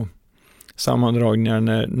tillfällen och sammandragningar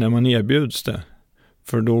när man erbjuds det.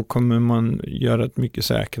 För då kommer man göra ett mycket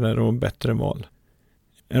säkrare och bättre val.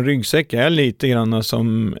 En ryggsäck är lite grann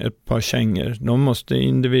som ett par kängor. De måste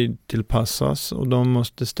individtillpassas och de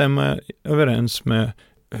måste stämma överens med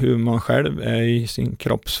hur man själv är i sin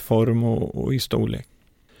kroppsform och i storlek.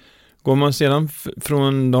 Går man sedan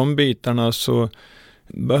från de bitarna så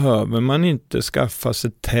behöver man inte skaffa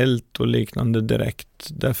sig tält och liknande direkt.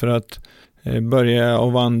 Därför att börjar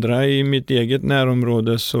jag vandra i mitt eget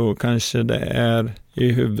närområde så kanske det är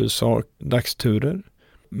i huvudsak dagsturer.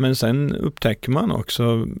 Men sen upptäcker man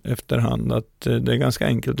också efterhand att det är ganska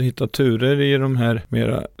enkelt att hitta turer i de här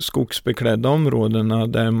mera skogsbeklädda områdena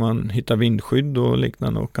där man hittar vindskydd och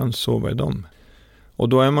liknande och kan sova i dem. Och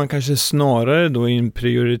då är man kanske snarare då i en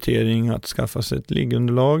prioritering att skaffa sig ett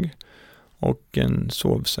liggunderlag och en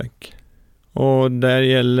sovsäck. Och där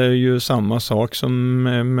gäller ju samma sak som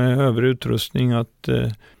med övrig utrustning, att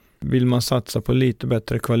vill man satsa på lite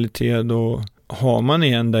bättre kvalitet då har man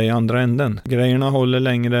igen det i andra änden. Grejerna håller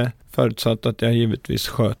längre, förutsatt att jag givetvis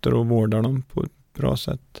sköter och vårdar dem på ett bra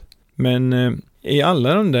sätt. Men i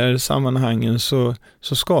alla de där sammanhangen så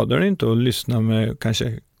skadar det inte att lyssna med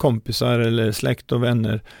kanske kompisar eller släkt och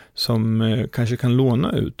vänner som kanske kan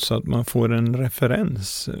låna ut så att man får en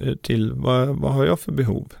referens till vad har jag för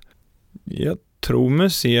behov. Jag tror mig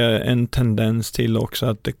se en tendens till också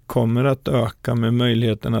att det kommer att öka med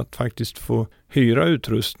möjligheten att faktiskt få hyra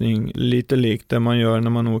utrustning lite likt det man gör när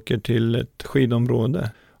man åker till ett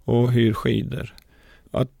skidområde och hyr skidor.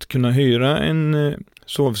 Att kunna hyra en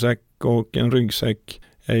sovsäck och en ryggsäck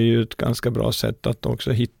är ju ett ganska bra sätt att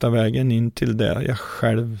också hitta vägen in till det jag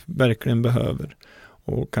själv verkligen behöver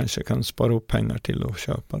och kanske kan spara upp pengar till att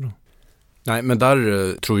köpa då. Nej, men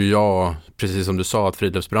där tror jag, precis som du sa, att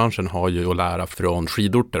friluftsbranschen har ju att lära från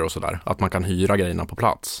skidorter och sådär. Att man kan hyra grejerna på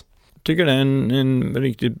plats. Jag tycker det är en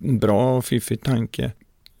riktigt bra och fiffig tanke.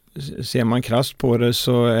 Ser man krasst på det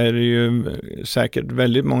så är det ju säkert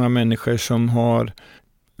väldigt många människor som har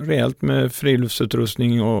rejält med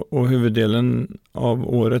friluftsutrustning och huvuddelen av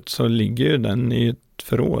året så ligger ju den i ett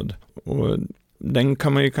förråd. Och den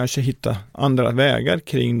kan man ju kanske hitta andra vägar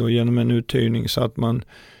kring då genom en uthyrning så att man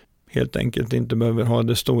helt enkelt inte behöver ha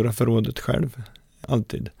det stora förrådet själv,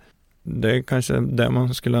 alltid. Det är kanske det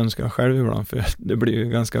man skulle önska själv ibland, för det blir ju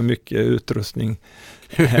ganska mycket utrustning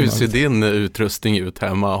hemma. Hur ser din utrustning ut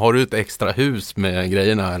hemma? Har du ett extra hus med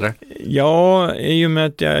grejerna eller? Ja, i och med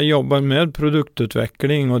att jag jobbar med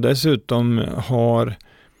produktutveckling och dessutom har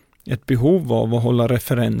ett behov av att hålla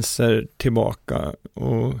referenser tillbaka.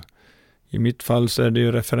 Och i mitt fall så är det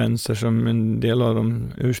ju referenser som en del av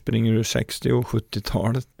dem urspringer ur 60- och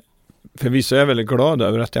 70-talet. Förvisso är jag väldigt glad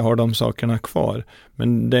över att jag har de sakerna kvar.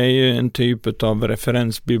 Men det är ju en typ av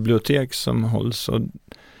referensbibliotek som hålls och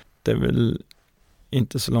det är väl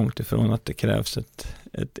inte så långt ifrån att det krävs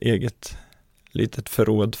ett eget litet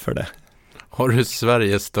förråd för det. Har du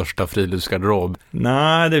Sveriges största friluftsgarderob?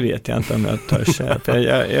 Nej, det vet jag inte om jag törs säga. För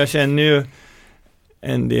jag känner ju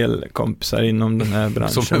en del kompisar inom den här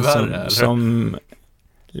branschen som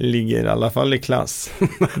ligger i alla fall i klass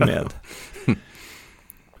med.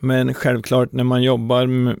 Men självklart när man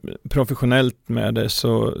jobbar professionellt med det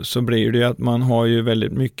så blir det att man har ju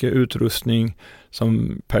väldigt mycket utrustning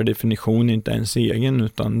som per definition inte är ens egen,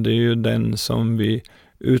 utan det är ju den som vi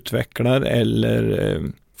utvecklar eller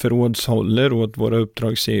förrådshåller åt våra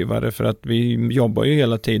uppdragsgivare, för att vi jobbar ju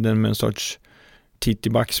hela tiden med en sorts titt i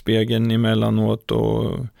backspegeln emellanåt,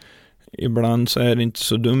 och ibland så är det inte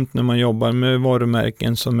så dumt när man jobbar med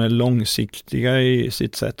varumärken som är långsiktiga i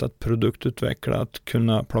sitt sätt att produktutveckla, att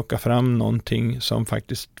kunna plocka fram någonting som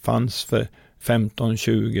faktiskt fanns för 15,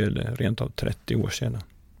 20 eller rent av 30 år sedan.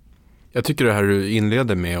 Jag tycker det här du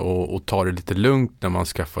inleder med och ta det lite lugnt när man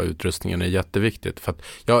skaffar utrustningen är jätteviktigt. För att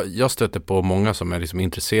jag stöter på många som är liksom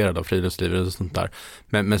intresserade av friluftslivet och sånt där,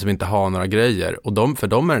 men som inte har några grejer. Och för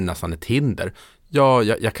dem är det nästan ett hinder.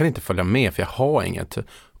 Jag kan inte följa med för jag har inget.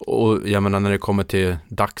 Och jag menar, när det kommer till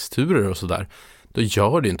dagsturer och sådär, då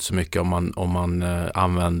gör det inte så mycket om man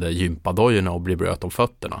använder gympadojorna och blir blöt om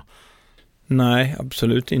fötterna. Nej,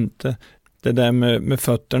 absolut inte. Det där med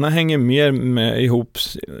fötterna hänger mer ihop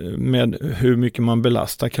med hur mycket man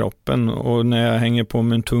belastar kroppen, och när jag hänger på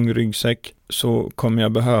med en tung ryggsäck så kommer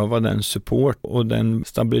jag behöva den support och den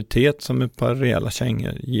stabilitet som ett par rejäla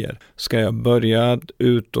kängor ger. Ska jag börja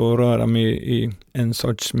ut och röra mig i en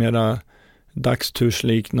sorts mera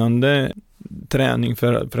dagstursliknande träning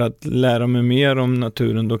för att lära mig mer om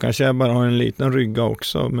naturen, då kanske jag bara har en liten rygga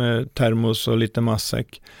också med termos och lite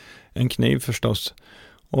matsäck, en kniv förstås,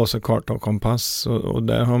 och så karta och kompass, och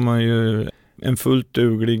där har man ju en fullt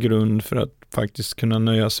duglig grund för att faktiskt kunna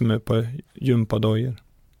nöja sig med på gympadojor.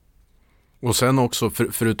 Och sen också,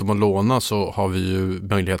 förutom att låna, så har vi ju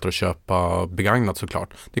möjligheter att köpa begagnat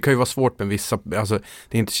såklart. Det kan ju vara svårt med vissa, alltså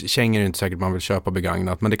kängor är inte säkert man vill köpa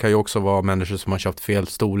begagnat, men det kan ju också vara människor som har köpt fel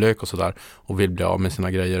storlek och sådär och vill bli av med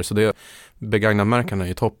sina grejer. Så begagnatmärkarna är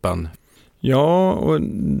ju toppen. Ja, och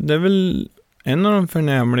det är väl en av de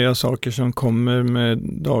förnämliga saker som kommer med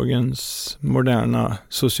dagens moderna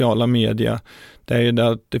sociala media, det är ju det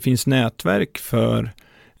att det finns nätverk för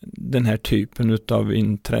den här typen av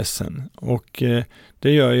intressen. Och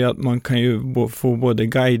det gör ju att man kan ju få både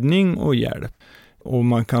guidning och hjälp. Och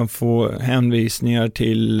man kan få hänvisningar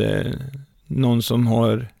till någon som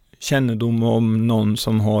har kännedom om någon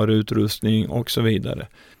som har utrustning och så vidare.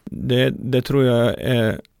 Det tror jag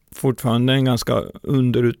är fortfarande en ganska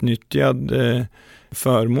underutnyttjad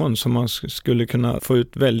förmån som man skulle kunna få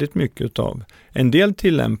ut väldigt mycket av. En del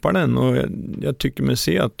tillämpar den, och jag tycker mig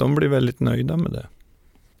se att de blir väldigt nöjda med det.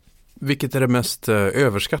 Vilket är det mest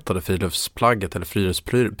överskattade friluftsplagget eller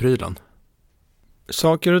friluftsprylen?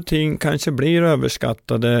 Saker och ting kanske blir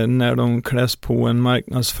överskattade när de kläs på en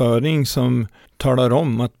marknadsföring som talar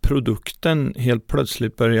om att produkten helt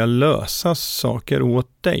plötsligt börjar lösa saker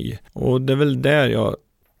åt dig. Och det är väl där jag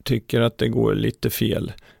tycker att det går lite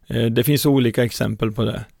fel. Det finns olika exempel på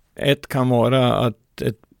det. Ett kan vara att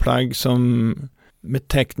ett plagg som med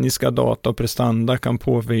tekniska data och prestanda kan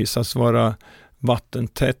påvisas vara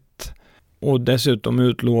vattentätt och dessutom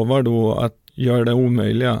utlovar då att göra det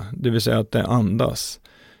omöjliga, det vill säga att det andas.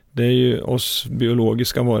 Det är ju oss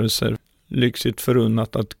biologiska varelser lyxigt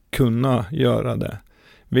förunnat att kunna göra det.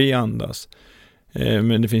 Vi andas,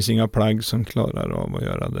 men det finns inga plagg som klarar av att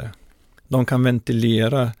göra det. De kan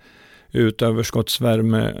ventilera ut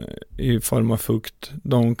överskottsvärme i form av fukt.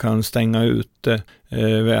 De kan stänga ute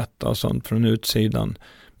väta och sånt från utsidan.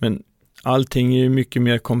 Men allting är ju mycket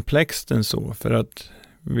mer komplext än så, för att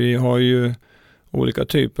vi har ju olika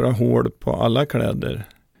typer av hål på alla kläder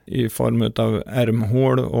i form av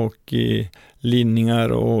ärmhål och i linningar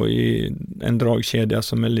och i en dragkedja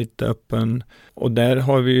som är lite öppen. Och där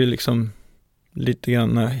har vi ju liksom lite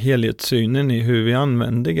grann helhetssynen i hur vi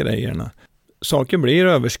använder grejerna. Saker blir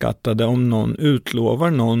överskattade om någon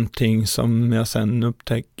utlovar någonting som jag sen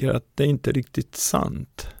upptäcker att det inte är riktigt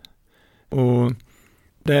sant. Och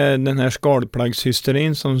det är den här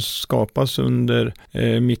skalplaggshysterin som skapas under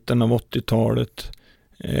mitten av 80-talet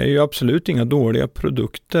är ju absolut inga dåliga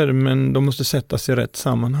produkter, men de måste sättas i rätt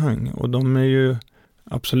sammanhang, och de är ju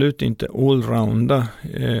absolut inte allrounda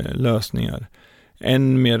lösningar.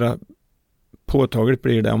 Än mera påtagligt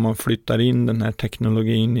blir det om man flyttar in den här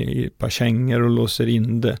teknologin i ett par kängor och låser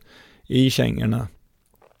in det i kängorna.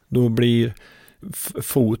 Då blir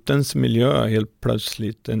fotens miljö helt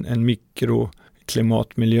plötsligt en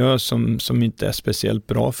mikroklimatmiljö som inte är speciellt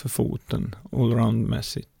bra för foten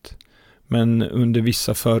allroundmässigt. Men under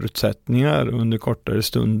vissa förutsättningar, under kortare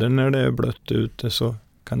stunder när det är blött ute, så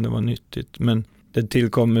kan det vara nyttigt. Men det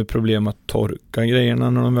tillkommer problem att torka grejerna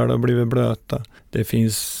när de väl har blivit blöta. Det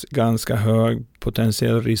finns ganska hög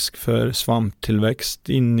potentiell risk för svamptillväxt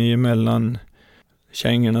inne mellan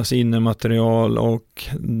kängornas innermaterial och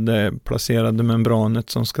det placerade membranet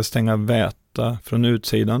som ska stänga väta från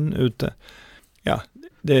utsidan ute. Ja,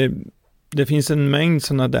 det finns en mängd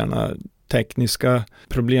sådana där tekniska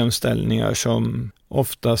problemställningar som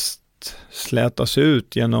oftast slätas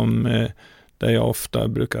ut genom Det jag ofta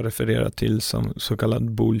brukar referera till som så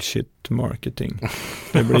kallad bullshit marketing.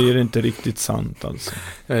 Det blir inte riktigt sant alltså.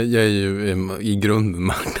 Jag är ju i grunden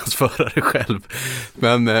marknadsförare själv.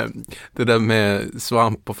 Men det där med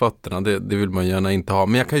svamp på fötterna, det vill man gärna inte ha.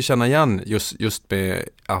 Men jag kan ju känna igen just med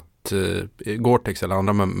att Gore-Tex eller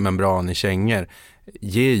andra membran i kängor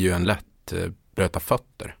ger ju en lätt blöta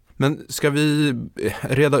fötter. Men ska vi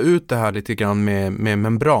reda ut det här lite grann med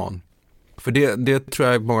membran? För det tror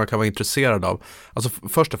jag många kan vara intresserade av. Alltså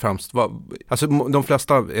först och främst, alltså de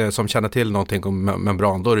flesta som känner till någonting om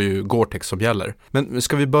membran, då är det ju Gore-Tex som gäller. Men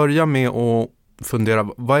ska vi börja med att fundera,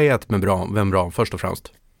 vad är ett membran först och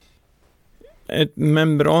främst? Ett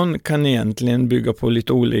membran kan egentligen bygga på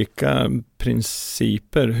lite olika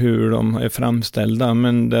principer hur de är framställda,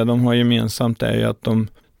 men det de har gemensamt är ju att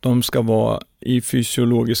de ska vara i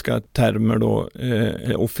fysiologiska termer då,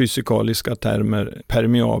 och fysikaliska termer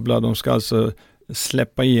permeabla. De ska alltså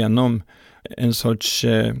släppa igenom en sorts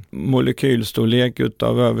molekylstorlek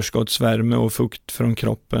utav överskottsvärme och fukt från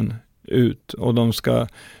kroppen ut, och de ska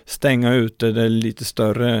stänga ute de lite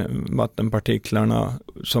större vattenpartiklarna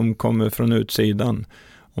som kommer från utsidan.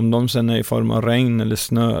 Om de sen är i form av regn eller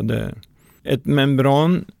snö, ett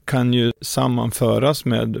membran kan ju sammanföras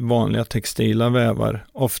med vanliga textila vävar,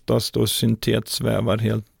 oftast då syntetsvävar,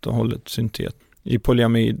 helt och hållet syntet, i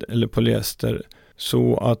polyamid eller polyester,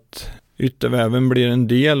 så att ytterväven blir en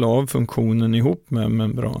del av funktionen ihop med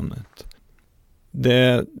membranet.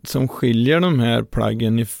 Det som skiljer de här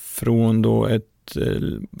plaggen ifrån då ett,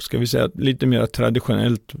 ska vi säga, lite mer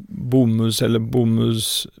traditionellt bomulls- eller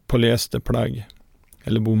bomullspolyesterplagg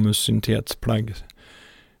eller bomullssyntetsplagg,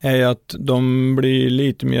 är att de blir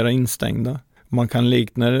lite mer instängda. Man kan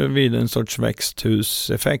likna det vid en sorts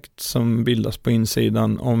växthuseffekt som bildas på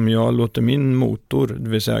insidan om jag låter min motor, det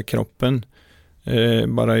vill säga kroppen,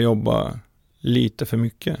 bara jobba lite för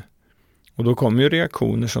mycket. Och då kommer ju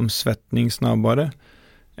reaktioner som svettning snabbare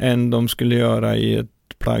än de skulle göra i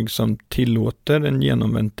ett plagg som tillåter en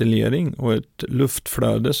genomventilering och ett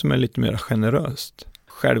luftflöde som är lite mer generöst.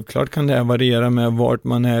 Självklart kan det här variera med vart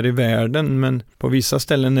man är i världen, men på vissa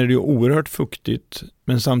ställen är det ju oerhört fuktigt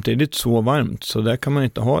men samtidigt så varmt, så där kan man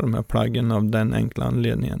inte ha de här plaggen av den enkla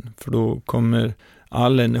anledningen, för då kommer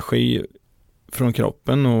all energi från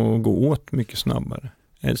kroppen att gå åt mycket snabbare.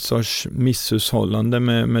 Ett sorts misshushållande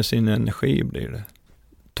med sin energi blir det.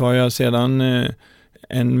 Tar jag sedan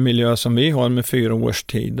en miljö som vi har med 4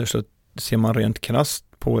 årstider, så ser man rent krasst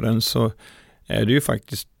på den, så är det ju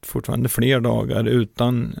faktiskt fortfarande fler dagar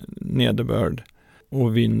utan nederbörd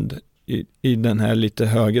och vind i den här lite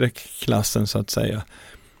högre klassen så att säga.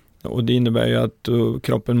 Och det innebär ju att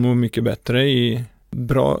kroppen mår mycket bättre i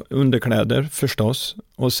bra underkläder förstås,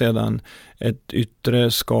 och sedan ett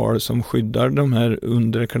yttre skal som skyddar de här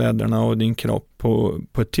underkläderna och din kropp på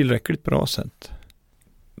ett tillräckligt bra sätt.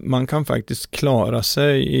 Man kan faktiskt klara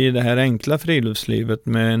sig i det här enkla friluftslivet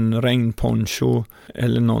med en regnponcho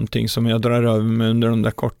eller någonting som jag drar över med under de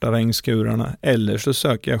där korta regnskurarna, eller så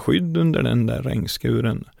söker jag skydd under den där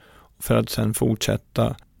regnskuren för att sen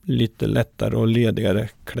fortsätta lite lättare och ledigare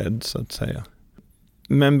klädd så att säga.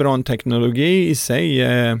 Membranteknologi i sig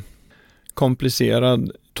är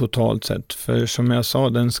komplicerad totalt sett, för som jag sa,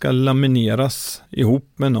 den ska lamineras ihop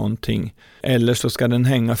med någonting, eller så ska den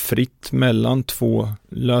hänga fritt mellan 2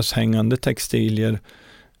 löshängande textilier,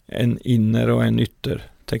 en inner och en ytter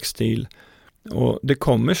textil. Och det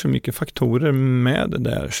kommer så mycket faktorer med det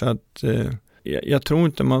där, så att jag tror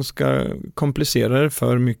inte man ska komplicera det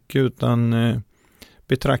för mycket, utan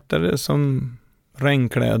betrakta det som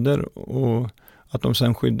regnkläder och att de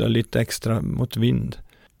sen skyddar lite extra mot vind.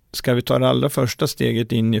 Ska vi ta det allra första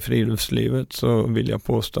steget in i friluftslivet, så vill jag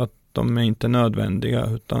påstå att de är inte nödvändiga,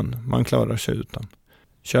 utan man klarar sig utan.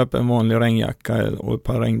 Köp en vanlig regnjacka och ett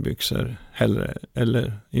par regnbyxor hellre,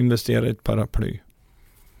 eller investera i ett paraply.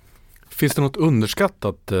 Finns det något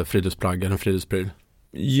underskattat friluftsplagg eller friluftspryl?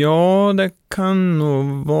 Ja, det kan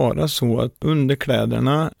nog vara så att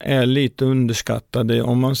underkläderna är lite underskattade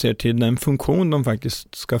om man ser till den funktion de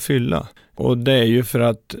faktiskt ska fylla. Och det är ju för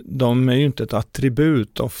att de är ju inte ett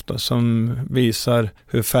attribut ofta som visar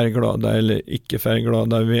hur färgglada eller icke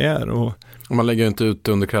färgglada vi är. Och man lägger inte ut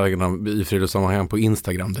underkläderna i friluftssammanhang på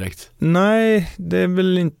Instagram direkt. Nej, det är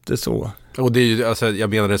väl inte så. Och det är ju, alltså, jag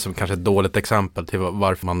menar det som kanske ett dåligt exempel till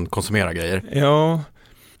varför man konsumerar grejer. Ja,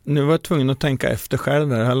 nu var jag tvungen att tänka efter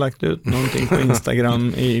själv. Jag har lagt ut någonting på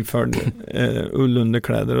Instagram i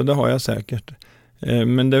ullunderkläder, och det har jag säkert.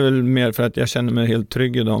 Men det är väl mer för att jag känner mig helt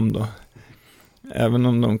trygg i dem då. Även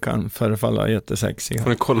om de kan förefalla jättesexiga. Får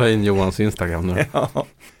ni kolla in Johans Instagram nu? Ja.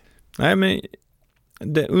 Nej, men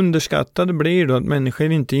det underskattade blir då att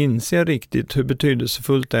människor inte inser riktigt hur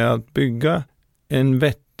betydelsefullt det är att bygga en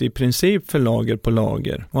vettig princip för lager på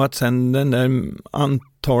lager. Och att sen den där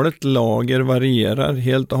antalet lager varierar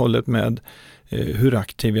helt och hållet med hur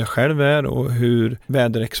aktiv jag själv är och hur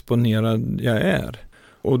väderexponerad jag är.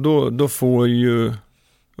 Och då får ju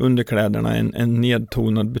underkläderna en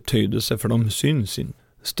nedtonad betydelse, för de syns inte.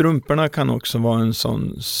 Strumporna kan också vara en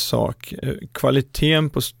sån sak. Kvaliteten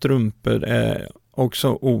på strumpor är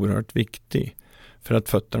också oerhört viktig för att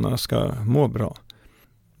fötterna ska må bra.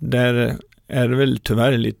 Där är det väl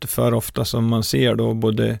tyvärr lite för ofta som man ser då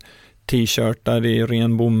både t-shirtar i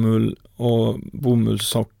ren bomull och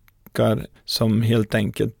bomullssockar som helt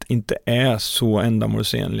enkelt inte är så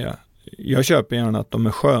ändamålsenliga. Jag köper gärna att de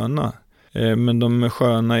är sköna, men de är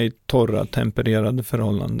sköna i torra tempererade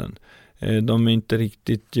förhållanden. De är inte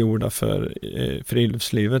riktigt gjorda för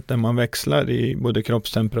friluftslivet där man växlar i både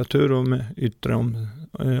kroppstemperatur och med yttre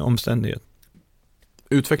omständighet.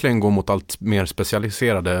 Utvecklingen går mot allt mer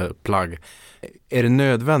specialiserade plagg. Är det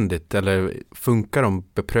nödvändigt eller funkar de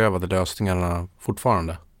beprövade lösningarna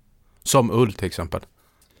fortfarande? Som ull till exempel.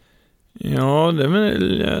 Ja, det är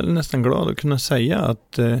väl jag nästan glad att kunna säga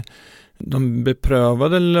att de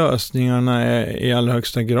beprövade lösningarna är i allra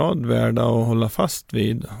högsta grad värda att hålla fast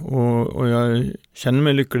vid. Och jag känner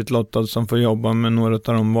mig lyckligt lottad som får jobba med några av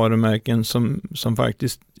de varumärken som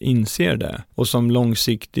faktiskt inser det. Och som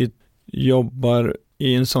långsiktigt jobbar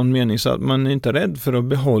i en sån mening så att man inte är rädd för att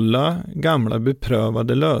behålla gamla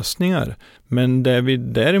beprövade lösningar. Men det vi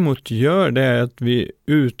däremot gör, det är att vi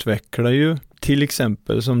utvecklar ju till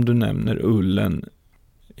exempel som du nämner ullen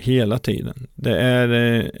hela tiden. Det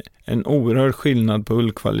är en oerhörd skillnad på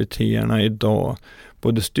ullkvaliteterna idag.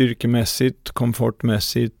 Både styrkemässigt,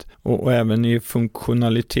 komfortmässigt och även i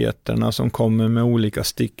funktionaliteterna som kommer med olika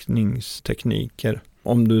stickningstekniker.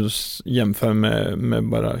 Om du jämför med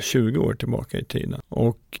bara 20 år tillbaka i tiden.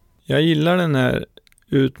 Och jag gillar den här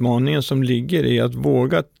utmaningen som ligger i att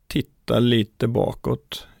våga titta lite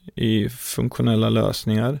bakåt i funktionella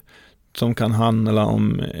lösningar som kan handla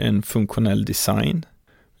om en funktionell design,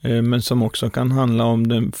 men som också kan handla om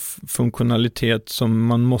den funktionalitet som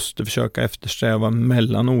man måste försöka eftersträva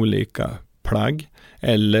mellan olika plagg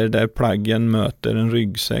eller där plaggen möter en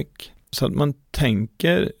ryggsäck. Så att man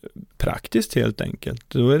tänker praktiskt helt enkelt.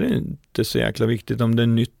 Då är det inte så jäkla viktigt om det är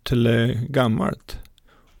nytt eller gammalt.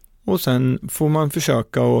 Och sen får man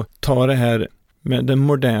försöka att ta det här med den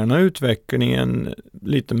moderna utvecklingen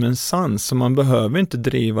lite med en sans. Så man behöver inte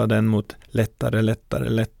driva den mot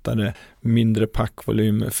lättare, mindre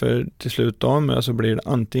packvolymer. För till slut av med så blir det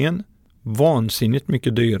antingen vansinnigt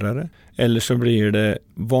mycket dyrare eller så blir det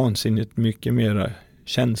vansinnigt mycket mer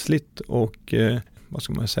känsligt och vad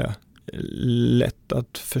ska man säga, lätt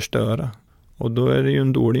att förstöra. Och då är det ju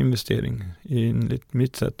en dålig investering enligt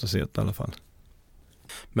mitt sätt att se det i alla fall.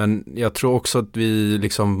 Men jag tror också att vi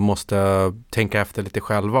liksom måste tänka efter lite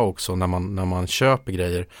själva också när man köper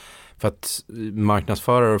grejer. För att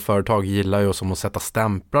marknadsförare och företag gillar ju som att sätta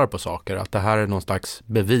stämplar på saker. Att det här är någon slags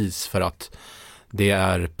bevis för att det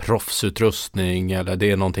är proffsutrustning eller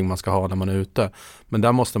det är någonting man ska ha när man är ute. Men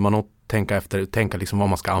där måste man nog tänka liksom vad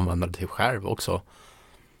man ska använda det till själv också.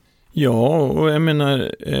 Ja, och jag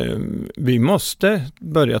menar vi måste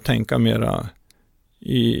börja tänka mera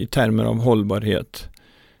i termer av hållbarhet.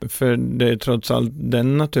 För det är trots allt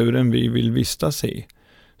den naturen vi vill vistas i.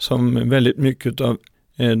 Som väldigt mycket av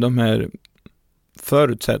de här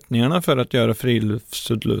förutsättningarna för att göra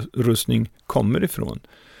friluftsutrustning kommer ifrån.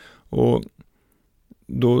 Och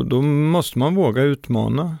då måste man våga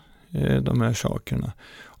utmana de här sakerna.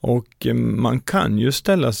 Och man kan ju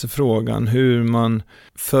ställa sig frågan hur man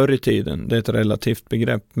förr i tiden, det är ett relativt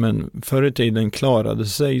begrepp, men förr i tiden klarade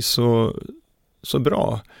sig så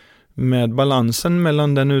bra med balansen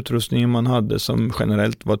mellan den utrustningen man hade som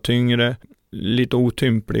generellt var tyngre, lite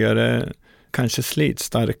otympligare, kanske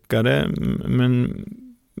slitstarkare, men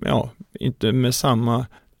ja, inte med samma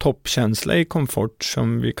toppkänsla i komfort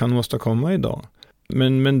som vi kan åstadkomma idag.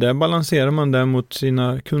 Men där balanserar man där mot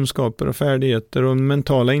sina kunskaper och färdigheter och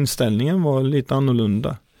mentala inställningen var lite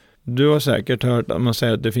annorlunda. Du har säkert hört att man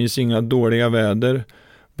säger att det finns inga dåliga väder,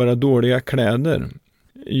 bara dåliga kläder.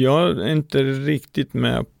 Jag är inte riktigt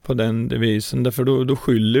med på den devisen, därför då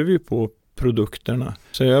skyller vi på produkterna.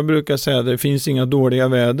 Så jag brukar säga att det finns inga dåliga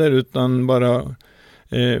väder utan bara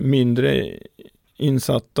mindre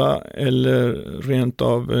insatta eller rent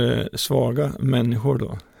av svaga människor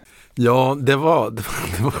då. Ja, det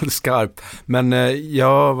var skarpt. Men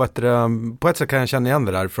på ett sätt kan jag känna igen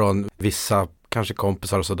det där från vissa kanske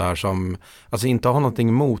kompisar och sådär som alltså inte har någonting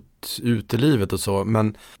emot utelivet och så,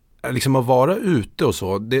 men liksom att vara ute och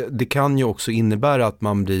så, det kan ju också innebära att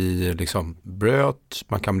man blir liksom blöt,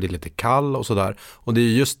 man kan bli lite kall och sådär. Och det är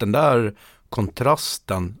just den där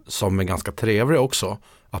kontrasten som är ganska trevlig också.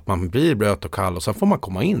 Att man blir blöt och kall och sen får man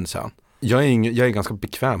komma in sen. Jag är ganska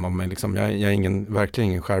bekväm av mig liksom. Jag är verkligen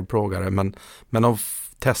ingen skärplågare, men att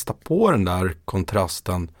testa på den där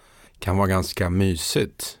kontrasten kan vara ganska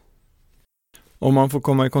mysigt. Om man får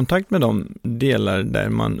komma i kontakt med de delar där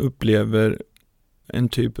man upplever en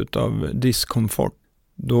typ av diskomfort,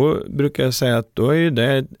 då brukar jag säga att då är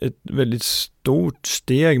det ett väldigt stort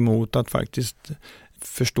steg mot att faktiskt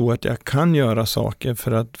förstå att jag kan göra saker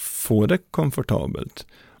för att få det komfortabelt.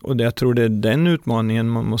 Och jag tror det är den utmaningen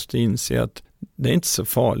man måste inse, att det är inte så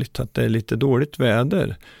farligt att det är lite dåligt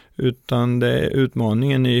väder, utan det är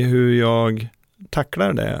utmaningen i hur jag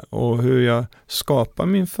tacklar det och hur jag skapar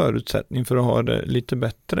min förutsättning för att ha det lite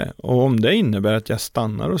bättre. Och om det innebär att jag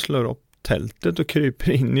stannar och slår upp tältet och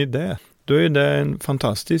kryper in i det, då är det en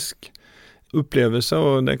fantastisk upplevelse,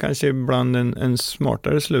 och det är kanske ibland en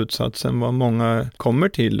smartare slutsats än vad många kommer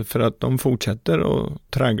till, för att de fortsätter och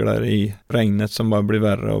tragglar i regnet som bara blir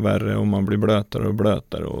värre och värre, och man blir blötare och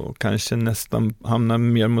blötare och kanske nästan hamnar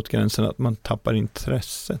mer mot gränsen att man tappar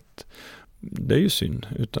intresset. Det är ju synd,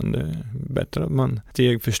 utan det är bättre att man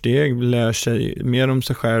steg för steg lär sig mer om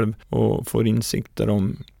sig själv och får insikter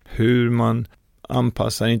om hur man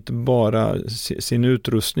anpassar inte bara sin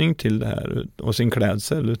utrustning till det här och sin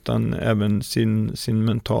klädsel, utan även sin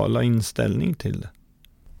mentala inställning till det.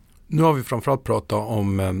 Nu har vi framförallt pratat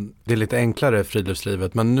om det lite enklare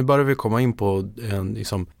friluftslivet, men nu börjar vi komma in på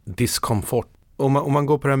liksom diskomfort. Om man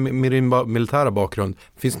går på det med din militära bakgrund,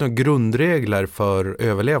 finns det några grundregler för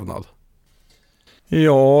överlevnad?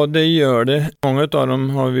 Ja, det gör det. Många av dem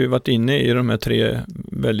har vi varit inne i, de här 3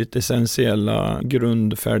 väldigt essentiella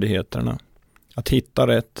grundfärdigheterna. Att hitta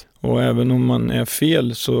rätt, och även om man är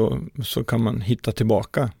fel så kan man hitta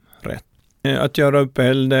tillbaka rätt. Att göra upp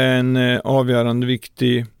eld är en avgörande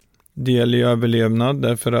viktig del i överlevnad,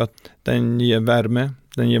 därför att den ger värme,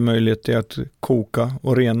 den ger möjlighet till att koka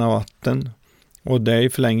och rena vatten. Och det i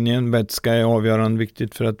förlängningen, vätska är avgörande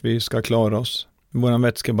viktigt för att vi ska klara oss. Våran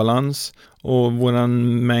vätskebalans och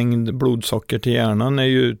våran mängd blodsocker till hjärnan är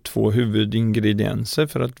ju 2 huvudingredienser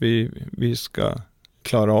för att vi ska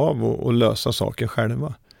klara av och lösa saker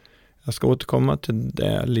själva. Jag ska återkomma till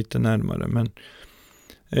det lite närmare, men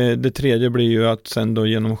det tredje blir ju att sen då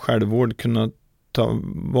genom självvård kunna ta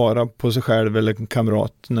vara på sig själv eller en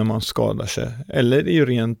kamrat när man skadar sig, eller i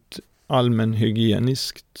rent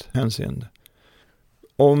allmänhygieniskt hänseende.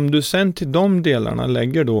 Om du sen till de delarna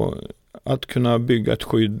lägger då att kunna bygga ett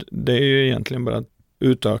skydd, det är ju egentligen bara att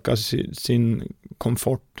utöka sin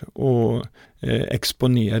komfort och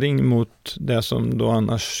exponering mot det som då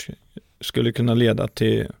annars skulle kunna leda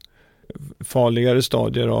till farligare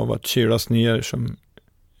stadier av att kylas ner, som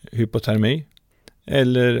hypotermi.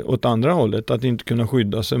 Eller åt andra hållet, att inte kunna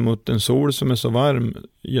skydda sig mot en sol som är så varm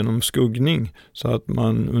genom skuggning, så att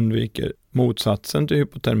man undviker motsatsen till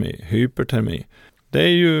hypotermi, hypertermi. Det är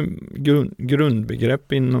ju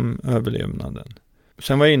grundbegrepp inom överlevnaden.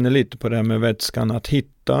 Sen var jag inne lite på det här med vätskan, att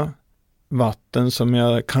hitta vatten som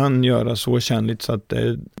jag kan göra så kännligt så att det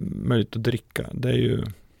är möjligt att dricka. Det är ju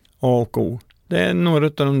A och O. Det är några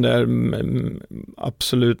av de där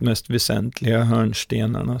absolut mest väsentliga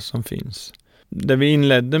hörnstenarna som finns. Det vi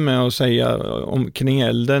inledde med att säga omkring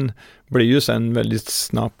elden blir ju sen väldigt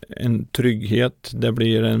snabbt en trygghet. Det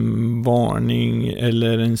blir en varning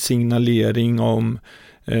eller en signalering om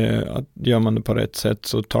att gör man det på rätt sätt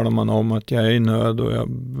så talar man om att jag är i nöd och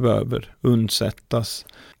jag behöver undsättas.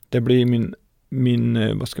 Det blir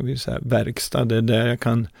min vad ska vi säga, verkstad. Det är där jag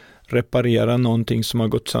kan reparera någonting som har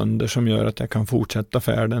gått sönder, som gör att jag kan fortsätta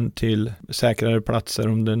färden till säkrare platser,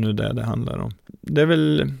 om det nu är det handlar om. Det är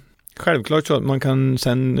väl självklart så att man kan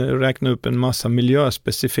sen räkna upp en massa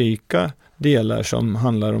miljöspecifika delar som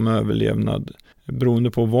handlar om överlevnad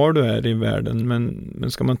beroende på var du är i världen.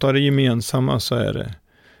 Men ska man ta det gemensamma så är det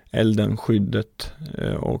elden, skyddet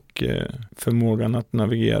och förmågan att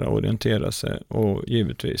navigera och orientera sig, och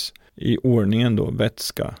givetvis i ordningen då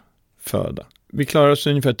vätska, föda. Vi klarar oss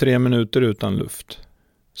ungefär 3 minuter utan luft.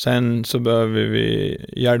 Sen så behöver vi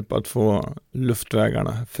hjälp att få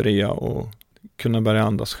luftvägarna fria och kunna börja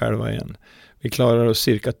andas själva igen. Vi klarar oss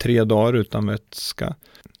cirka 3 dagar utan vätska,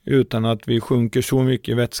 utan att vi sjunker så mycket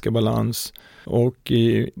i vätskebalans och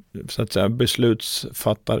i så att säga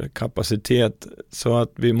beslutsfattarkapacitet så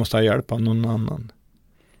att vi måste ha hjälp av någon annan.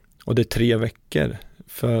 Och det är 3 veckor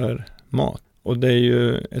för mat. Och det är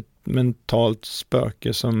ju ett mentalt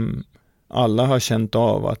spöke som alla har känt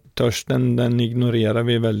av, att törsten, den ignorerar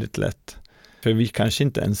vi väldigt lätt. För vi kanske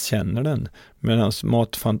inte ens känner den. Medan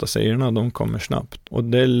matfantasierna, de kommer snabbt. Och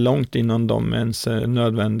det är långt innan de ens är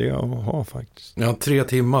nödvändiga att ha faktiskt. Ja, 3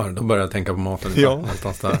 timmar, då börjar jag tänka på maten. Ja.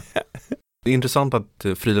 Någonstans där. Det är intressant att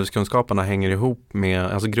friluftskunskaperna hänger ihop med,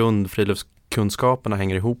 alltså grundfriluftskunskaperna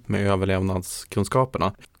hänger ihop med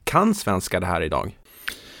överlevnadskunskaperna. Kan svenskar det här idag?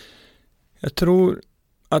 Jag tror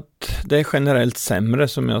att det är generellt sämre,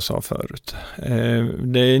 som jag sa förut.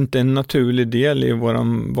 Det är inte en naturlig del i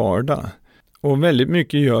vår vardag. Och väldigt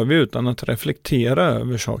mycket gör vi utan att reflektera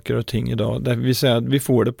över saker och ting idag. Det vill säga att vi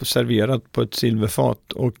får det serverat på ett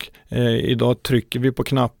silverfat och idag trycker vi på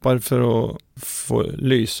knappar för att få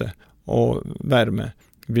lyse och värme.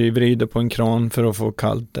 Vi vrider på en kran för att få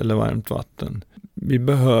kallt eller varmt vatten. Vi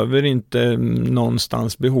behöver inte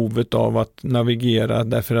någonstans behovet av att navigera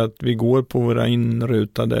därför att vi går på våra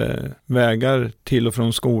inrutade vägar till och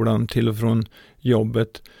från skolan, till och från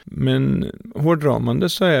jobbet. Men hårdrar man det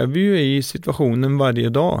så är vi ju i situationen varje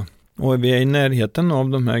dag och vi är i närheten av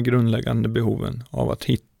de här grundläggande behoven av att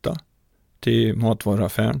hitta till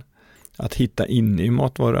matvaruaffären, att hitta inne i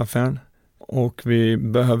matvaruaffären, och vi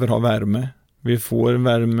behöver ha värme. Vi får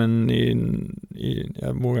värmen i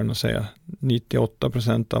jag vågar nog säga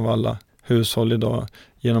 98% av alla hushåll idag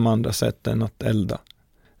genom andra sätt än att elda.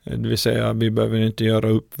 Det vill säga vi behöver inte göra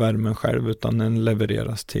upp värmen själv utan den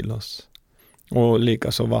levereras till oss. Och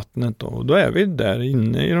likaså vattnet då. Och då är vi där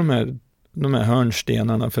inne i de här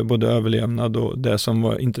hörnstenarna för både överlevnad och det som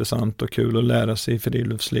var intressant och kul att lära sig i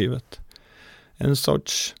friluftslivet. En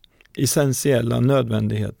sorts essentiella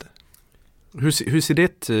nödvändigheter. Hur ser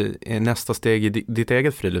ditt nästa steg i ditt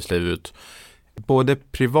eget friluftsliv ut? Både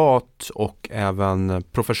privat och även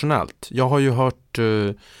professionellt. Jag har ju hört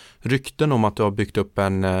rykten om att du har byggt upp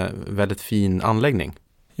en väldigt fin anläggning.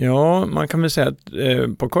 Ja, man kan väl säga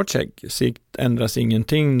att på kort sikt ändras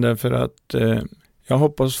ingenting därför att jag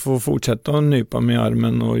hoppas få fortsätta att nypa mig i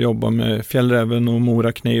armen och jobba med fjällräven och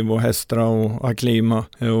morakniv och hästra och aklima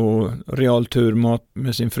och realturmat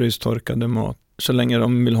med sin frystorkade mat. Så länge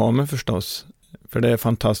de vill ha mig förstås. För det är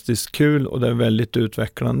fantastiskt kul och det är väldigt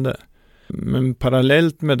utvecklande. Men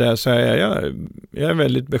parallellt med det så är jag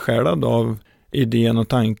väldigt besjälad av idén och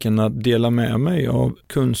tanken att dela med mig av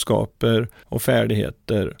kunskaper och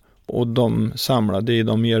färdigheter och de samlade i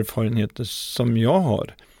de erfarenheter som jag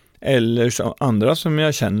har. Eller så andra som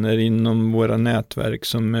jag känner inom våra nätverk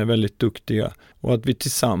som är väldigt duktiga. Och att vi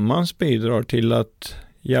tillsammans bidrar till att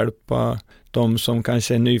hjälpa de som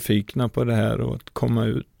kanske är nyfikna på det här och att komma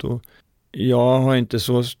ut. Och jag har inte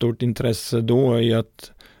så stort intresse då i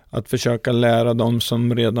att försöka lära de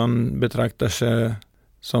som redan betraktar sig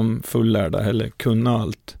som fullärda eller kunna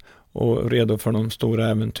allt och redo för de stora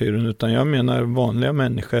äventyren, utan jag menar vanliga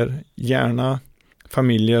människor, gärna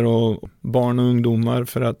familjer och barn och ungdomar,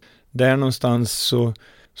 för att där någonstans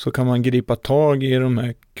så kan man gripa tag i de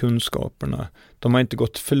här kunskaperna. De har inte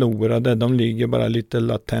gått förlorade, de ligger bara lite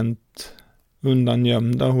latent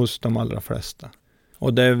undangömda hos de allra flesta.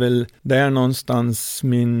 Och det är väl där någonstans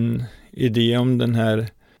min idé om den här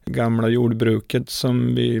gamla jordbruket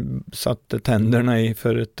som vi satte tänderna i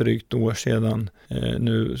för ett drygt år sedan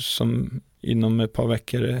nu som inom ett par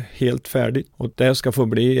veckor är helt färdigt. Och det ska få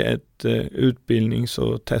bli ett utbildnings-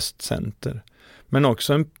 och testcenter. Men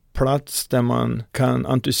också en plats där man kan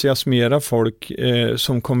entusiasmera folk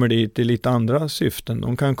som kommer dit i lite andra syften.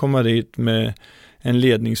 De kan komma dit med en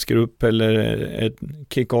ledningsgrupp eller ett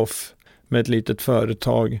kick-off med ett litet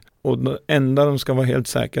företag. Och det enda de ska vara helt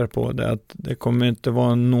säkra på det är att det kommer inte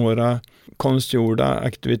vara några konstgjorda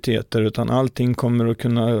aktiviteter, utan allting kommer att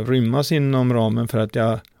kunna rymmas inom ramen för att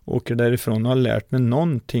jag åker därifrån och har lärt mig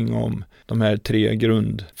någonting om de här 3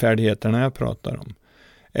 grundfärdigheterna jag pratar om.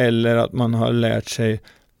 Eller att man har lärt sig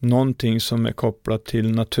någonting som är kopplat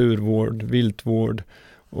till naturvård, viltvård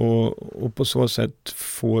och på så sätt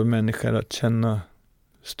får människor att känna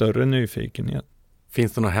större nyfikenhet.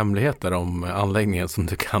 Finns det några hemligheter om anläggningen som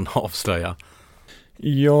du kan avslöja?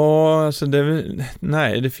 Ja, alltså det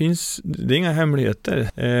är inga hemligheter.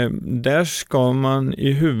 Där ska man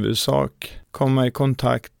i huvudsak komma i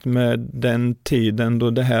kontakt med den tiden då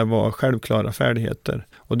det här var självklara färdigheter.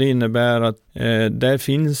 Och det innebär att där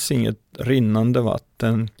finns inget rinnande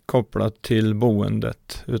vatten kopplat till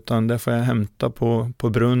boendet, utan det får jag hämta på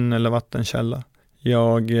brunn eller vattenkälla.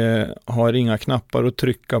 Jag har inga knappar att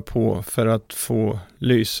trycka på för att få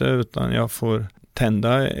lyse, utan jag får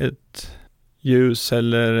tända ett ljus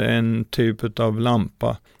eller en typ av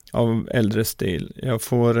lampa av äldre stil. Jag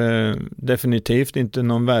får definitivt inte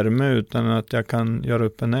någon värme utan att jag kan göra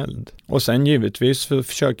upp en eld. Och sen givetvis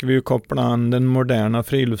försöker vi ju koppla an den moderna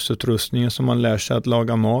friluftsutrustningen som man lär sig att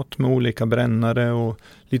laga mat med olika brännare och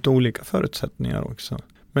lite olika förutsättningar också.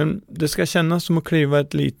 Men det ska kännas som att kliva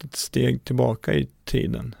ett litet steg tillbaka i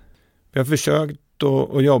tiden. Vi har försökt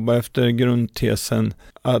att jobba efter grundtesen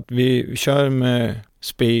att vi kör med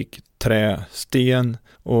spik, trä, sten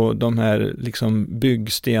Och de här liksom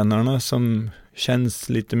byggstenarna som känns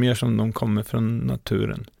lite mer som de kommer från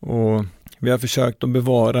naturen. Och vi har försökt att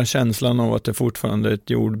bevara känslan av att det fortfarande är ett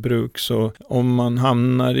jordbruk. Så om man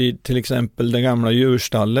hamnar i till exempel det gamla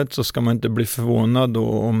djurstallet så ska man inte bli förvånad då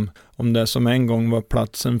om det som en gång var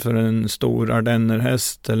platsen för en stor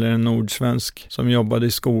ardennerhäst eller en nordsvensk som jobbade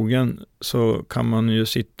i skogen, så kan man ju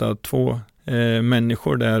sitta 2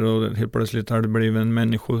 människor där och helt plötsligt har det blivit en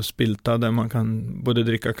människospilta där man kan både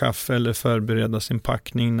dricka kaffe eller förbereda sin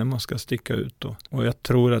packning när man ska sticka ut då. Och jag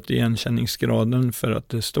tror att igenkänningsgraden för att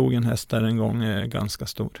det stod en häst där en gång är ganska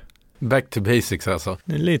stor. Back to basics alltså.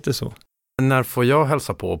 Det är lite så. När får jag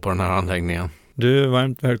hälsa på den här anläggningen? Du är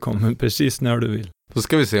varmt välkommen precis när du vill. Då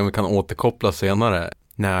ska vi se om vi kan återkoppla senare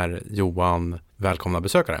när Johan välkomnar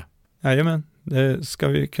besökare. Jajamän, det ska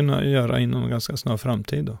vi kunna göra inom en ganska snar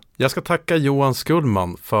framtid då. Jag ska tacka Johan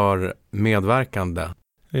Skuldman för medverkande.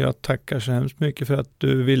 Jag tackar så hemskt mycket för att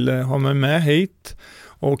du ville ha mig med hit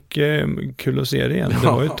och kul att se dig igen. Det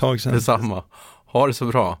var ju ett tag sedan. Detsamma. Ha det så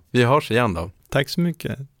bra. Vi hörs igen då. Tack så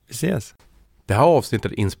mycket. Vi ses. Det här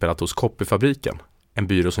avsnittet är inspelat hos Copyfabriken, en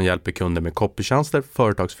byrå som hjälper kunder med copytjänster,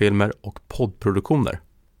 företagsfilmer och poddproduktioner.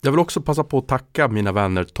 Jag vill också passa på att tacka mina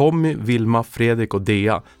vänner Tommy, Vilma, Fredrik och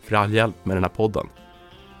Dea för all hjälp med den här podden.